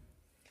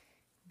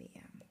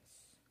 Veamos.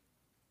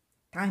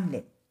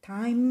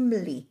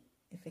 Timely.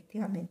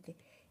 Efectivamente,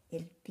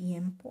 el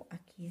tiempo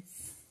aquí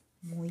es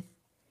muy,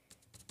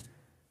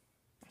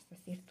 hasta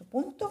cierto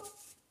punto,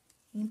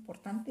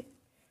 importante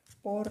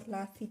por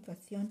la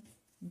situación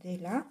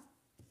del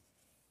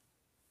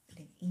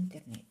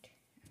internet.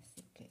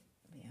 Así que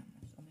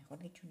veamos, o mejor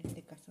dicho, en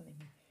este caso de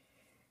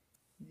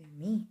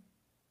mi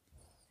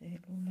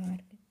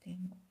celular que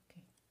tengo aquí.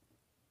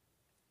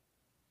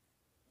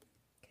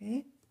 Okay,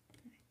 I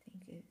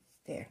think it's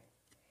there.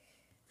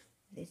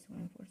 This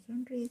one for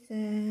some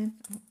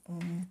reason,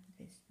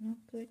 this not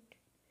good.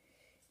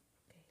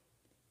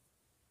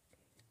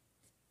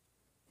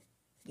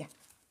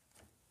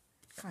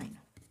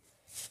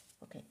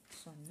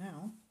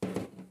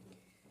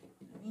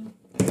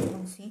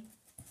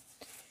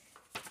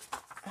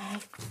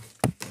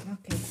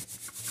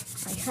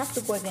 I have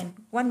to go again.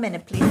 1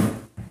 minute, please.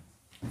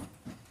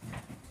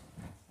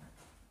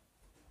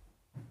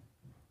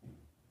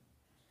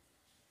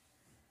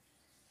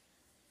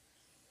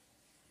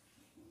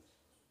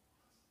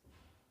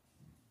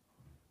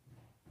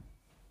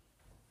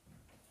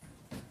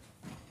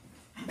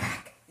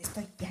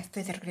 Ya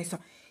estoy de regreso.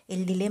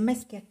 El dilema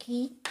es que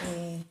aquí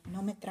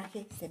no me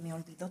traje, se me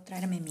olvidó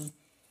traerme mi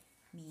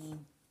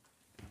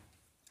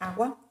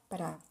agua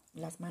para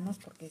las manos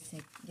porque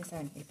ya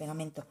saben, el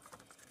pegamento.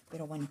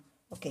 Pero bueno,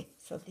 ok,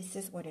 so this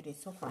is what it is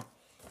so far.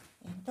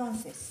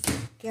 Entonces,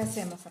 ¿qué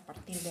hacemos a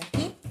partir de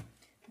aquí?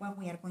 What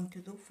we are going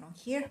to do from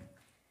here.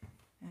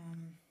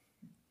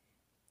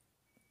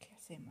 ¿Qué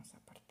hacemos a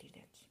partir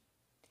de aquí?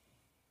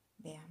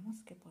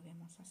 Veamos qué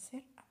podemos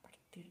hacer a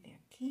partir de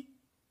aquí.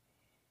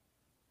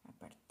 A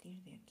partir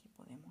de aquí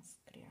podemos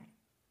crear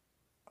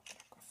otra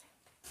cosa.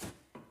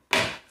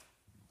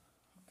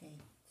 Okay,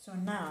 so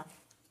now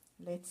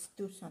let's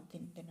do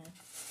something.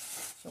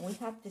 So we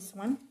have this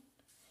one,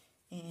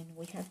 and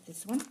we have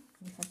this one,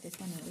 we have this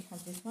one, and we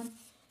have this one,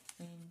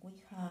 and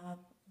we have,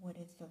 what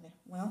is the other?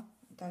 Well,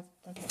 that's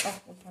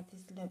we have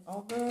these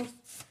leftovers,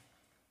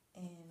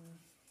 and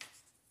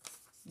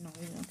no,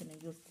 we're not going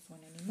to use this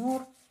one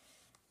anymore,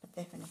 but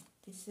definitely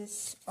this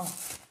is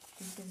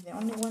the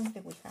only one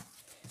that we have.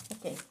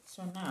 Okay,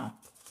 so now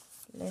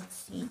let's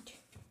see.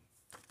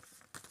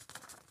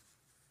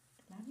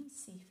 Let me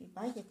see if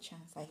by a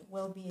chance I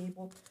will be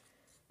able.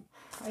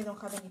 I don't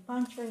have any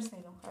punchers.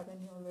 I don't have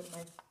any other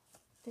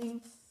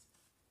things.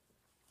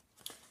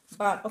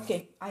 But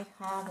okay, I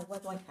have.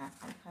 What do I have?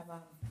 I have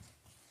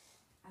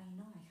I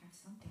know I have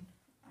something.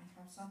 I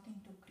have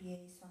something to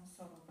create some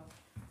sort of.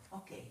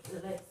 Okay,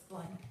 let's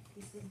go.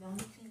 This is the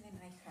only thing that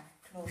I have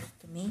close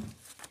to me.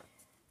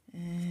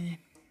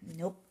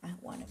 Nope, I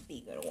want a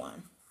bigger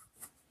one.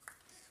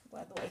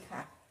 What do I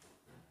have?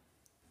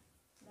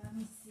 Let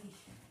me see.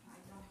 I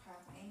don't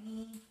have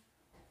any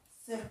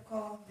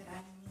circle that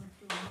I need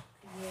to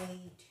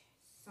create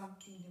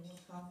something that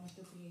will help me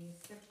to create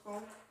a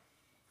circle.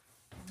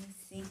 Let me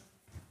see.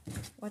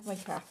 What do I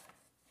have?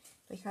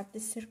 Do I have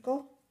this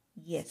circle?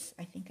 Yes,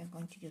 I think I'm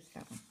going to use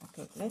that one.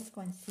 Okay, let's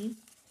go and see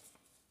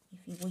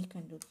if we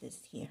can do this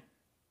here.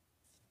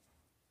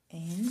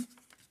 And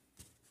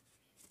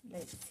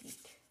let's see.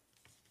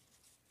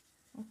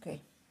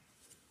 Okay.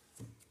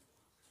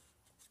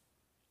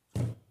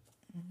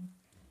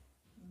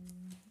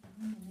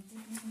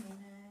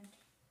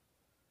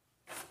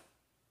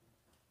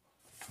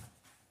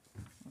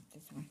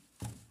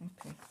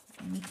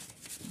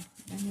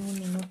 Dame un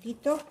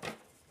minutito.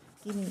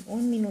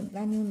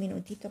 Dame un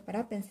minutito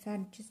para pensar.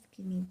 Just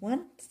give me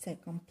 1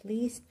 second,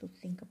 please, to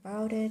think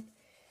about it.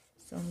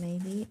 So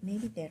maybe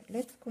there.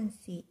 Let's go and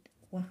see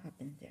what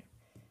happens there.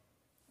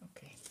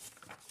 Okay.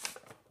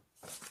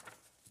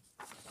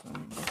 So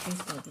in this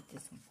case, will be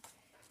this one.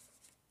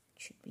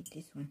 It should be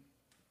this one.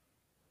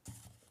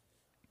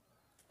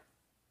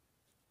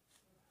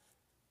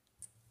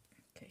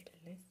 Okay,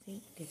 let's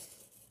see this.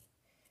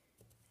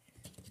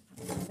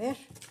 A ver.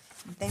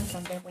 And then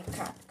from there we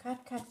cut.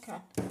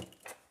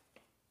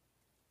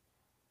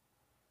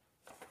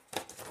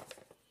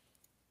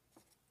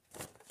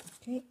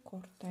 Ok,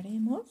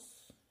 cortaremos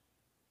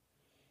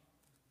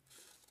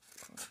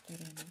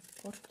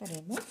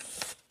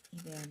y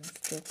veamos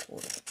qué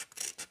ocurre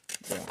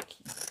de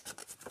aquí.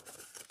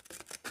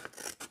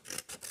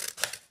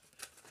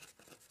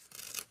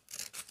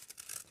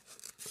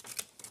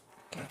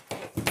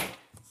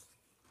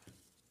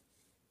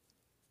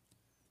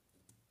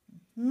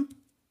 Okay.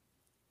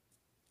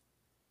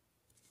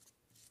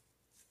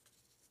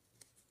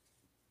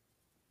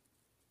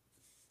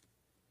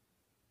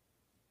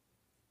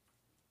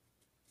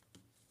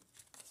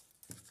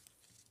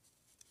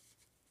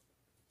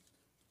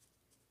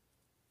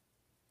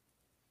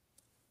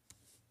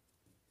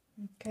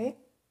 Okay,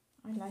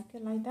 I like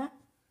it like that.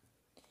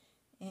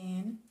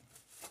 And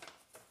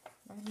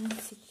let me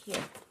see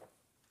here.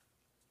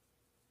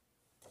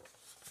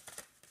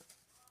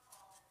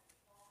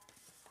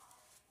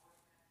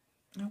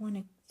 I want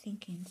to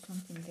think in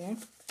something there.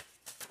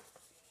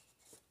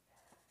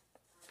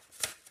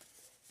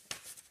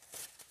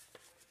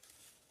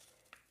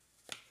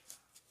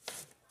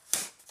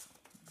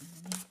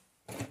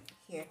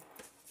 Here.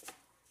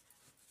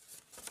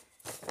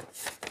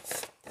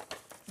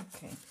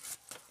 Okay.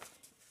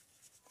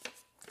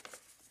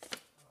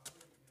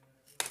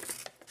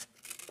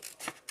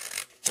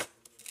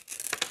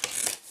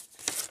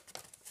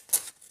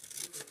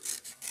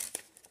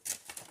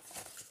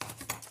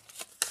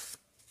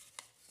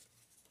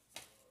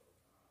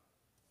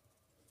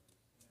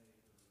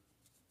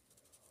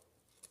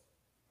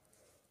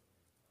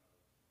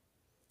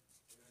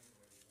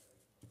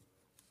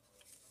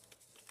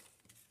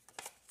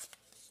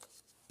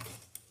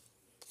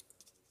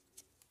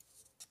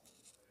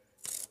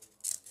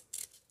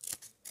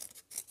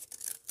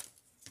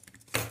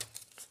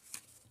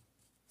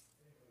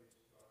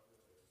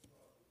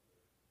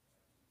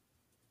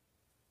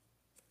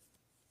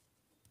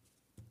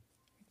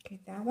 Okay,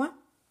 that one.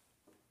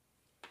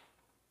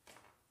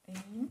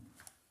 And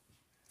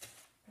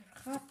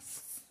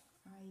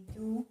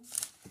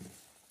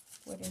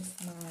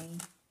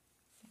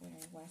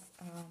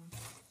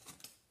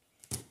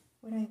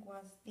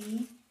was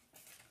the,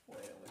 where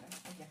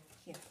oh yeah,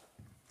 here.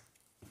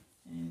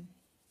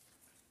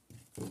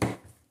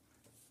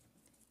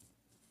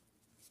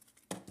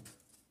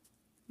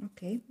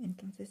 Ok,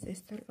 entonces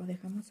esto lo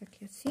dejamos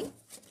aquí así.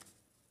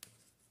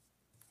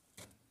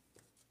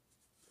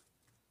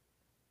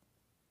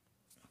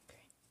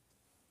 Okay.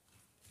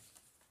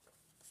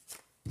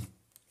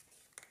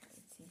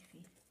 Let's see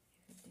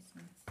if this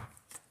one.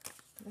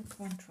 Let's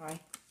one try.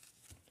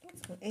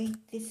 Let's go. Hey,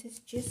 this is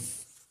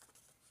just,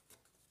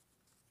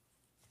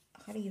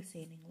 how do you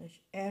say in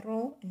English?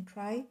 Error and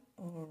try,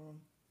 or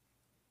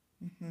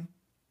let's go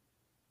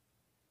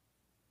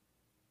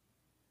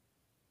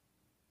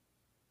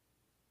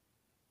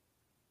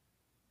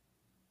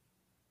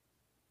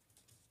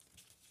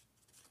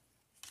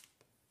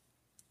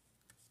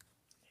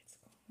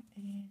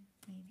and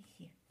maybe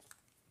here.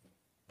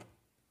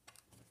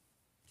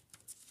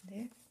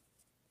 There.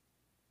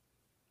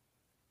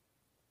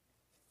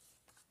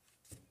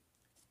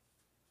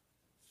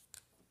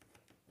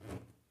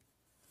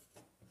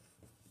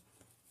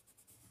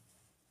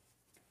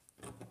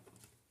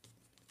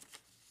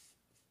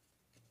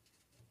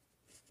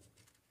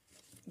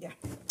 Yeah,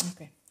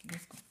 okay,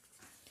 let's go.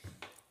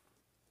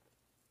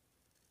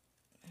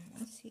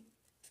 Así,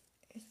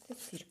 este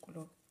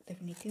círculo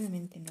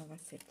definitivamente no va a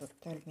ser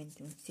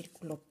totalmente un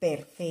círculo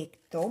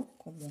perfecto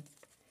como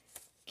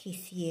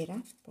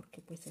quisiera,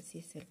 porque pues así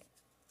es el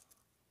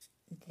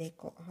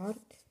deco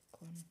art,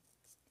 con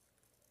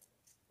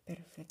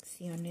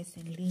perfecciones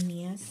en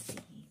líneas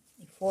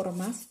y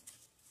formas,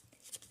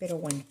 pero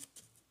bueno,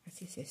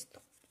 así es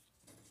esto.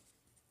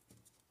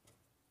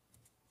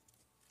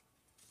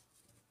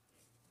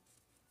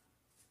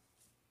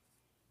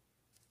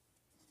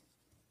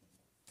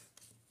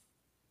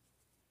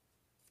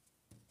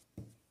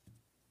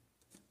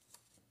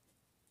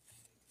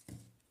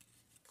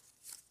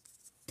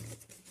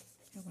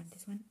 I want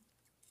this one.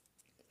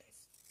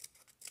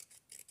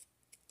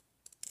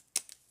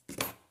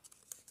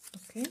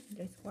 Okay,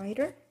 that's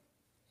wider.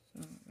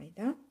 So right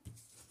down.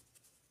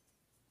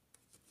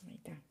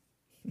 Right down.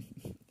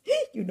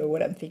 You know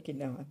what I'm thinking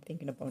now. I'm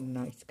thinking about an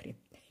ice cream.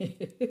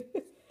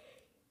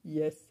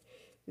 Yes,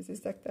 es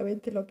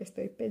exactamente lo que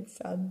estoy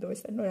pensando.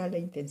 Esa no era la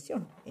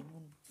intención.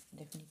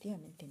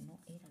 Definitivamente no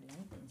era la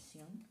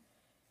intención.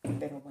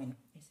 Pero bueno,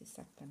 es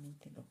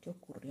exactamente lo que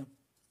ocurrió.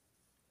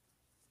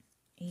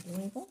 Y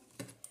luego,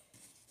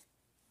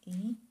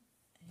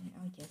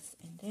 oh yes,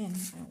 and then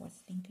I was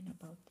thinking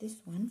about this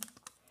one.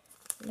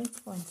 Let's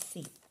go and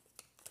see.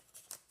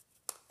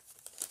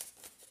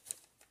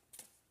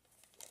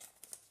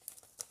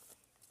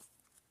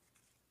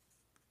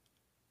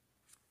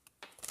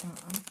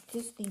 I'm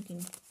just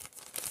thinking,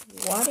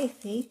 what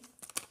if we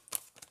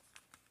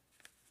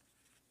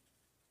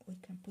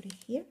can put it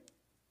here?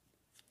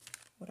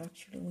 Or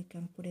actually we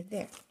can put it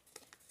there.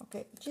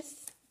 Okay,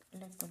 just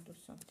let's go do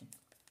something.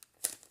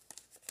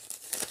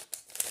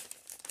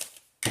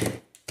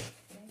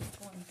 Let's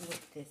go and do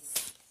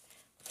this.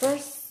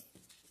 First,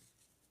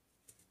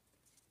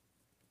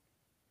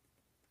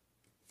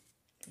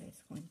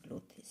 let's go and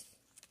glue this.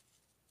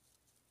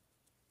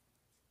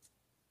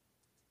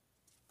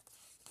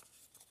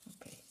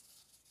 Okay.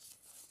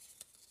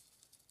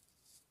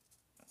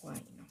 Why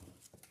no?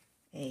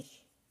 Hey,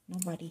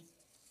 nobody.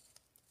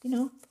 You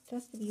know,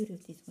 that's the beauty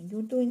of this. When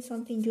you're doing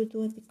something, you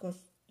do it because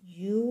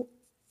you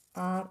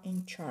are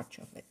in charge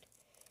of it.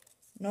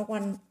 No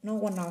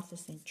one else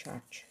is in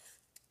charge.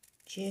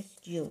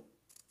 Just you.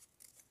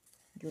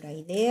 Your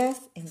ideas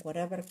and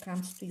whatever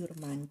comes to your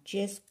mind,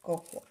 just go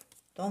for it.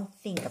 Don't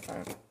think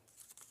about it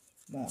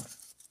more.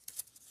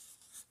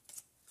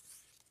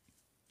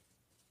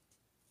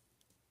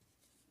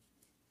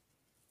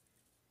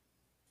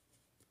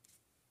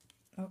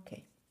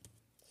 Okay,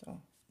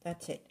 so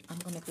that's it. I'm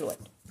gonna do it.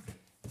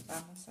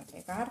 Vamos a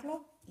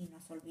pegarlo y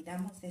nos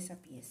olvidamos de esa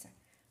pieza.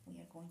 We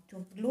are going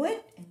to glue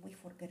it and we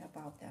forget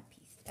about that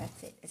piece.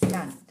 That's it. It's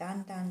done.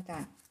 Done, done,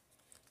 done.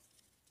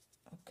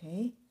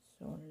 Okay,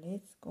 so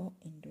let's go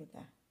and do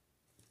that.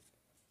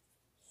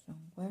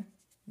 Somewhere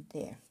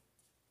there.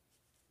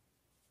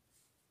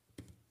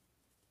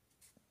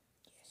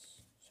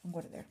 Yes,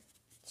 somewhere there.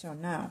 So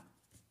now,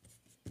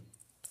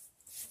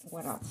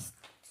 what else?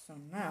 So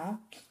now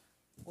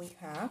we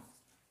have,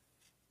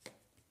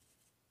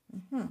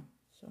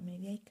 so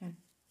maybe I can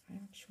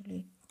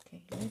actually,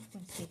 okay, let's go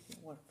and see if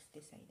it works,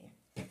 this idea.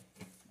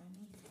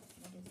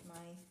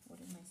 What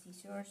is my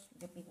scissors?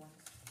 The big one.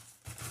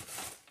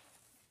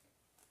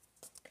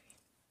 Okay.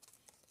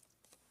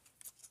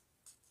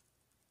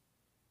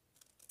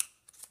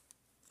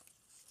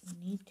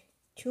 We need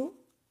two,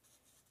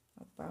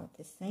 about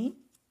the same,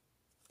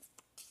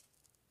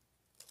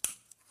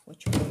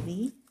 which will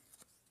be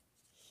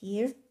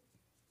here,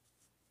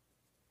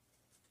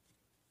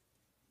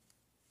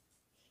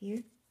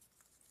 here,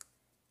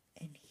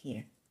 and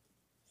here,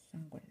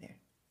 somewhere there.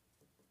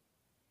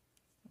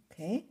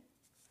 Okay,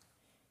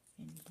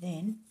 and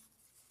then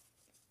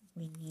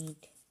we need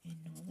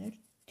another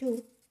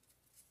two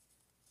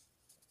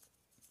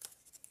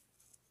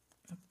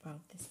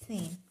about the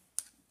same,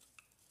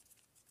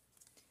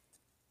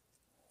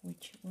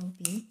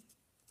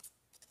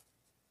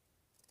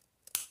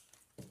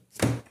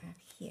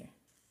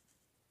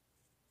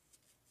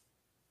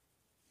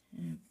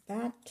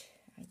 that.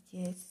 I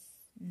guess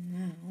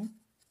now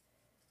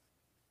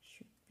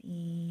should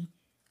be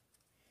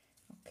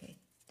okay.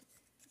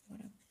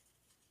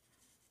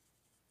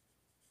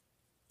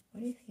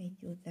 What if I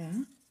do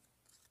that?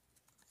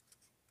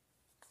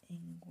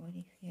 And what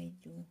if I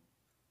do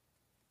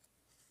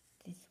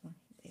this one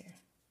there?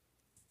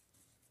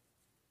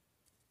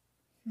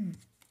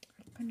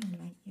 I kind of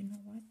like, you know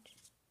what?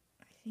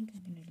 I think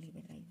I'm gonna leave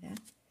it like that,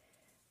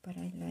 but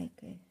I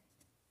like it.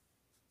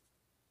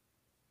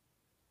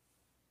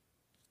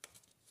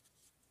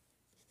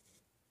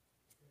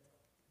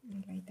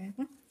 I like that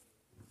one.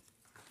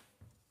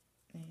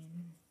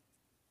 And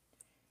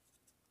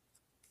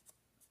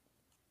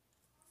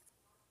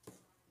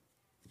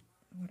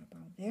what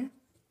about there?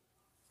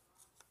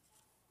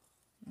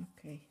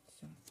 Okay,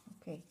 so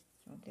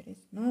there is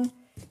no,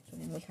 so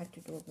then we have to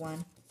do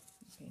one.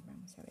 Okay,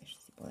 vamos a ver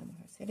si podemos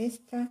hacer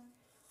esta.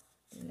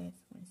 Let's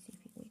see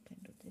if we can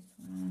do this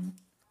one.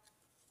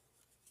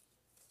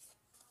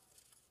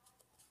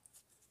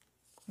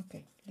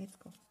 Okay, let's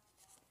go.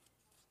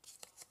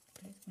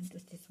 Let's go and do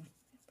this one.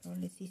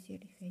 Probably it's easier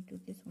if I do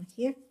this one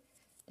here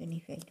than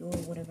if I do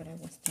whatever I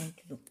was trying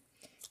to do.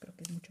 Creo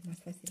que es mucho más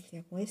fácil si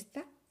hago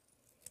esta.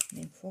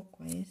 Me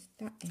enfoco a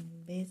esta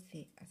en vez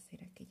de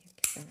hacer aquella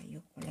que estaba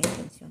yo con la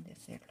intención de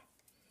hacerla.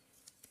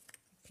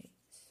 Okay,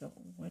 so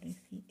what if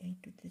I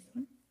do this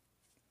one?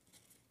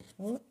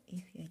 Or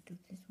if I do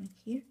this one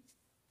here,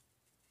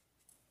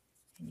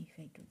 and if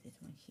I do this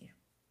one here.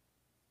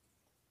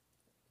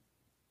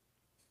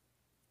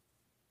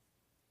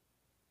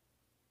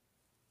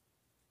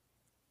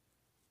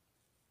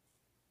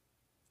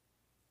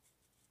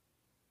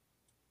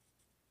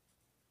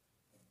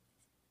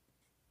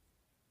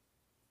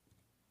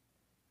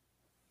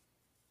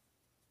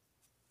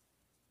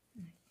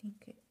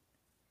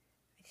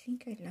 I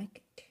think I like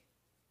it.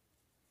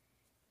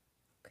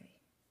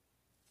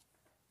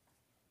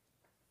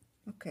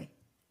 Okay,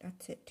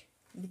 that's it.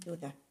 We do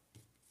that.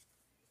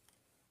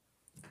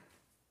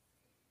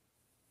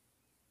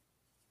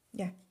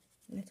 Yeah,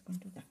 let's go and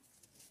do that.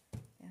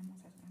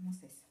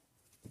 Veamos eso.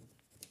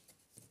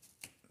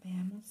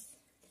 Veamos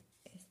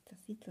esta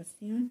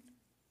situación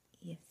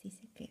y así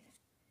se queda.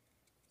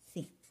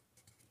 Sí.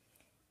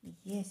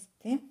 Y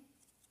este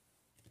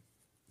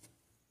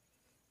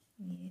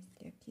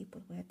aquí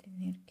pues voy a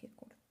tener que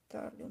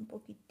cortarle un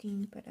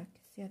poquitín para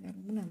que sea de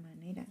alguna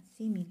manera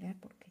similar,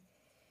 porque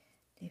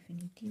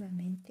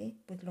definitivamente,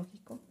 pues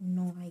lógico,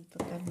 no hay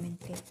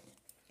totalmente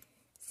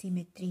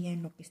simetría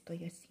en lo que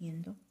estoy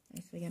haciendo.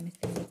 Eso ya me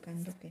está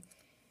indicando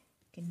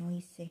que no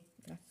hice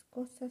las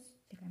cosas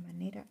de la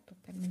manera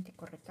totalmente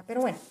correcta.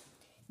 Pero bueno,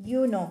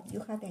 you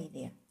have the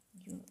idea.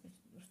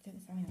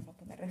 Ustedes saben a lo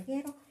que me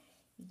refiero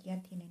y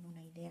ya tienen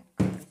una idea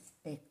al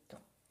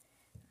respecto.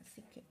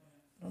 Así que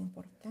lo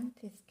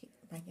importante es que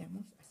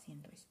vayamos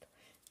haciendo esto.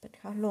 But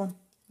how long?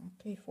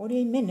 Okay,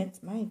 48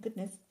 minutes. My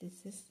goodness,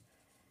 this is...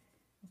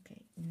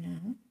 Okay,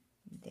 now,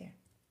 there.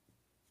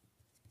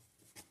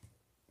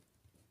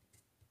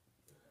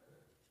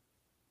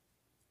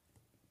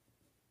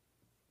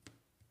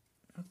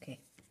 Okay,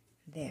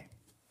 there.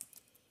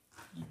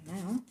 And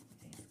now,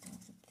 let's go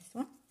with this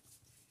one.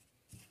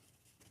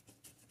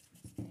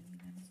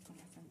 Terminamos con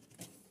las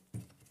antitas.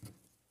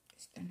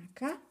 Están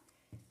acá.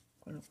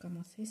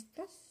 Colocamos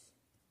estas.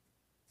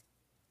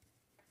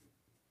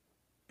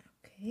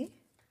 Okay.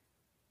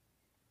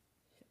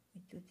 So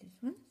we do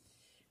this one.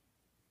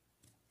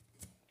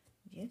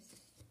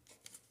 Yes.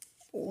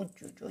 Uy,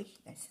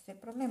 ese es el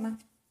problema.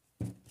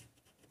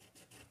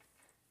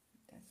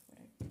 That's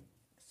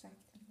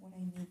exactly what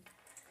I need.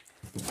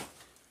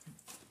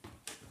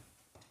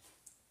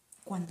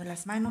 Cuando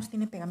las manos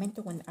tienen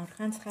pegamento, when our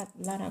hands have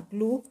a lot of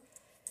glue,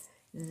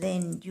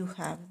 then you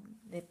have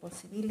the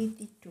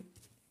possibility to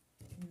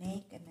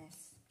make a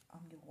mess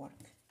on your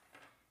work.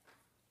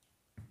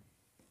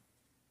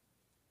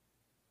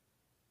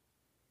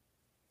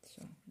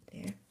 So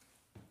there.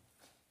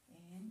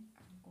 And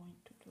I'm going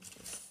to do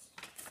this.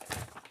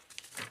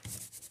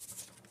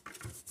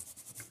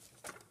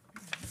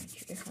 I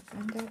should have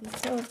done that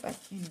before, but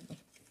anyway.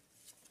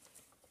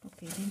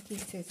 Okay, then it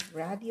says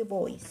radio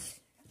voice.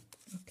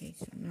 Okay,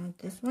 so now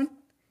this one.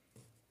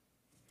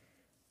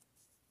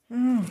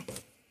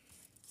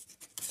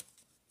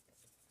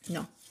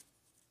 No.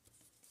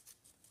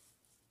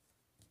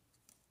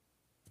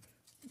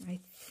 I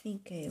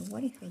think,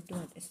 what if I do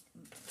it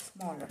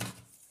smaller?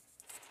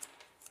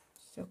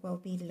 So it will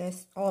be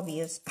less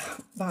obvious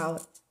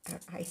about our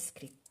ice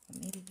cream. Or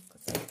maybe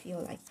because I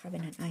feel like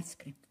having an ice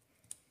cream.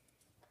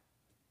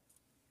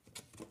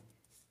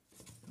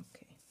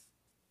 Okay.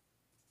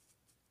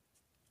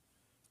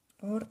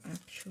 Or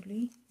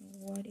actually,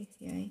 what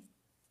if I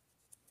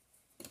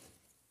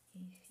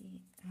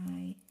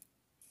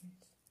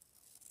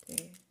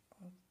instead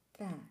of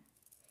that,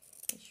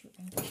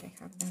 I wish I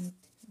have done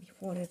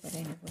before, but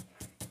anyway,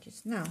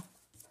 just now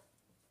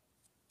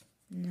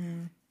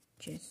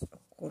just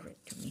occurred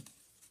to me.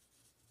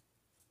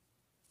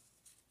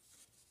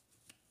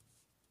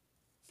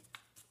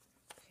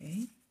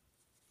 Okay,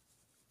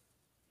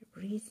 the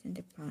breeze and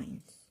the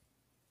pines.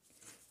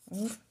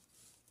 or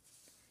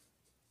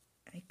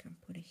I can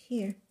put it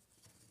here.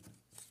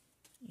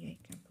 Yeah, I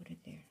can put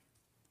it there.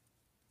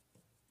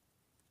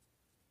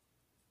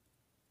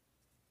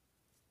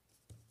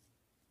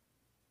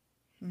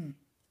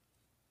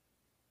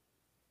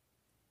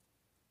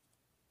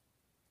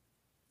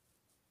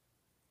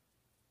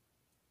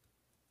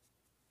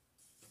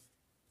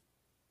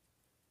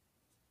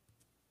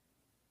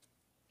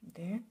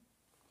 There.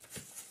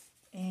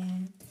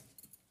 And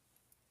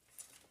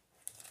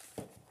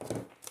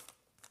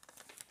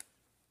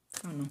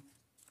oh no.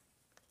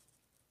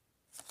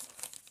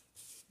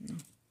 No.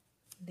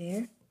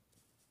 There.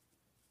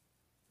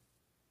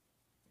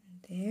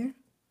 There.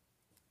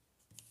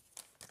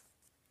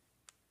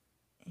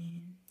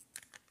 And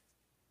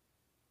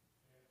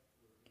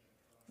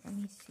let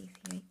me see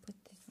if I put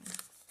this one.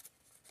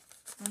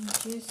 I'm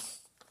just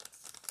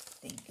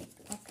thinking.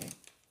 Okay.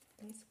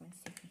 Let's go and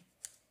see.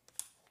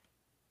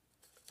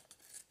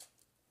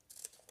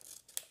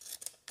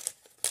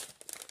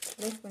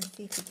 Let's go and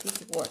see if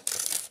this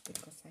works,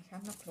 because I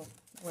have no clue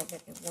whether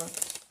it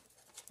works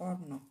or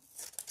not.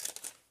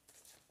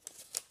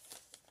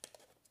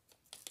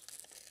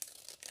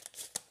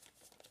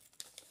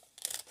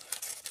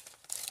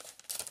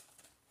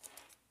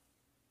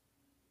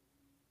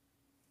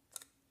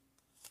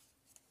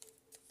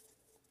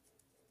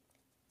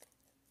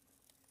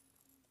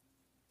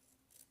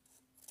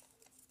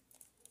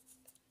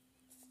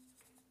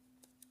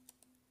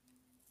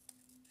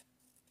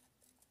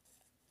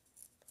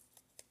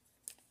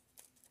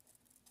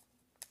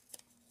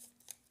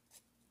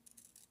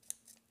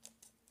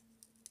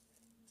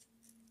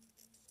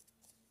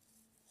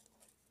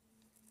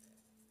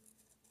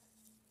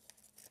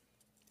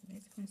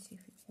 Let's go and see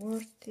if it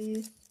works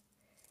this,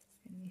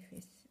 and if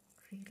it's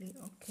really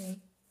okay,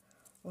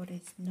 or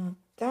it's not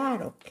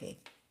that okay.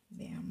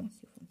 Veamos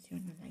si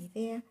funciona la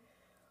idea,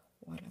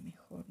 o a lo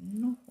mejor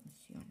no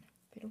funciona.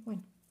 Pero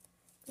bueno,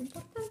 lo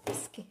importante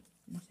es que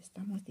nos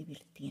estamos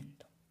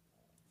divirtiendo.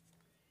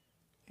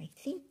 I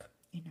think,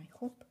 and I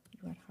hope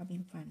you are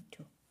having fun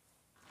too.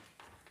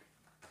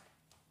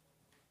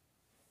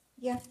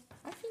 Yeah,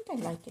 I think I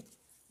like it.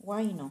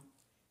 Why not?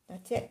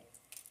 That's it.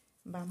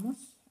 Vamos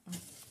a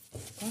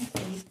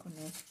concluir con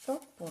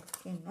esto. ¿Por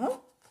qué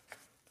no?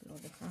 Lo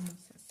dejamos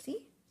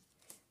así.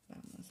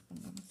 Vamos,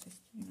 pongamos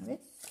esto una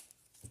vez.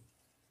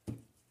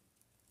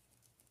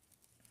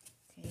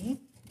 Ok.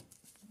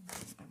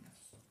 Vamos.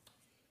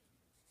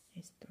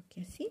 Esto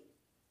aquí así.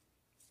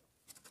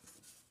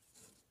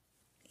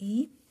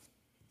 Y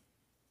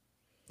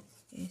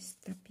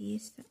esta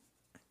pieza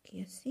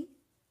aquí así.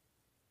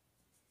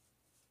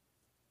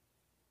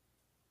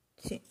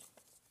 Sí.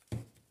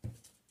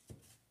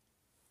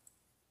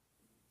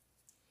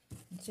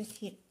 Just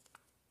here,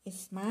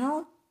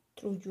 smile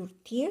through your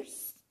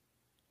tears.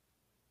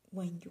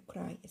 When you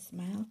cry,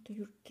 smile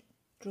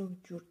through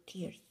your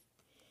tears.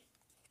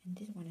 And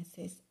this one it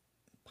says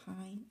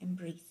pine and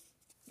breeze.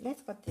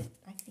 Let's put this.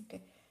 I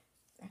think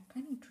I'm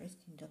kind of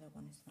interested in the other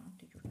one, smile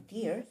to your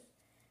tears.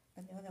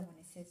 But the other one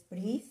it says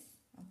breeze.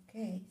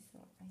 Okay,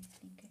 so I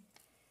think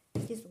I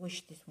just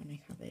wish this one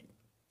I have a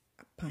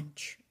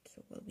punch.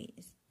 So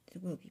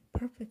it will be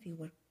perfectly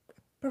work, a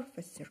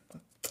perfect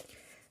circle.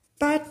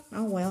 But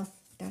oh well.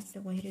 That's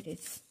the way it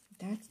is.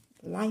 That's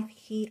life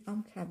here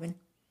on heaven.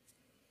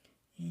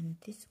 And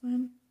this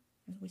one,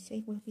 as we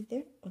say, will be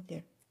there or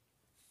there?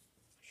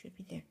 Should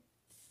be there.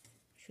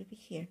 Should be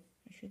here.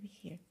 I should be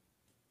here.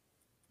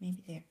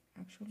 Maybe there.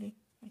 Actually,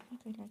 I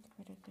think I like it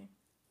better there.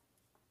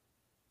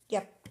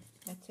 Yep,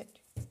 that's it.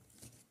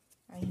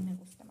 Ahí me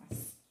gusta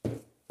más.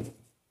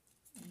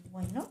 And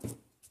bueno,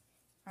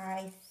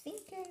 I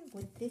think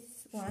with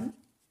this one,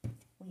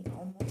 we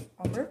almost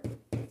over.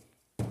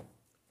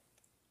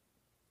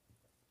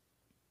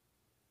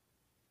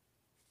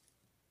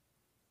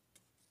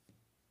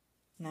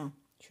 Now,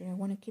 should I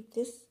want to keep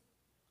this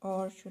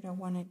or should I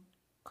want to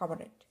cover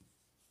it?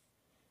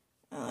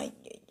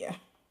 Yeah.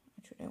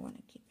 Should I want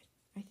to keep it?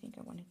 I think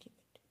I want to keep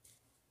it.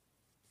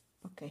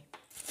 Okay.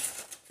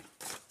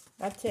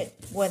 That's it.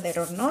 Whether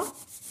or not,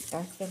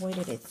 that's the way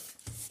it is.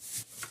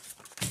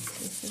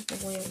 This is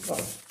the way it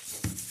goes.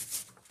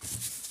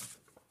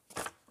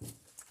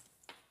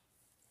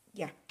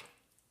 Yeah.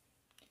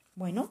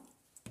 Bueno,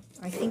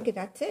 I think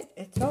that's it.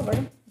 It's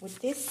over with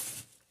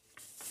this.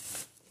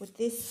 With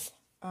this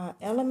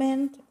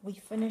element, we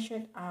finished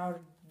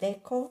our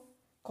DECO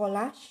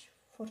collage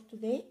for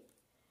today,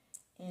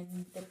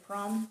 and the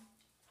prompt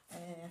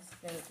is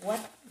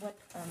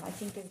I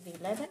think it's the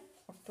 11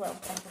 or 12,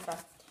 I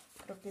forgot.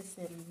 Creo que es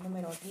el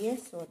número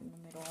 10 o el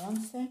número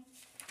 11,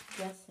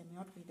 ya se me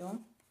olvidó.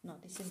 No,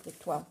 this is the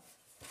 12.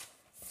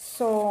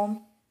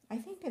 So I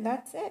think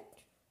that's it.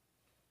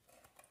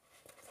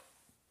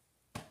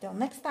 Till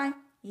next time,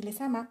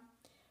 yLezama.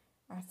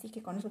 Así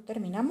que con eso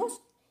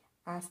terminamos.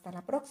 Hasta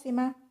la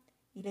próxima.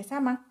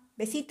 yLezama.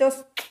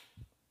 Besitos.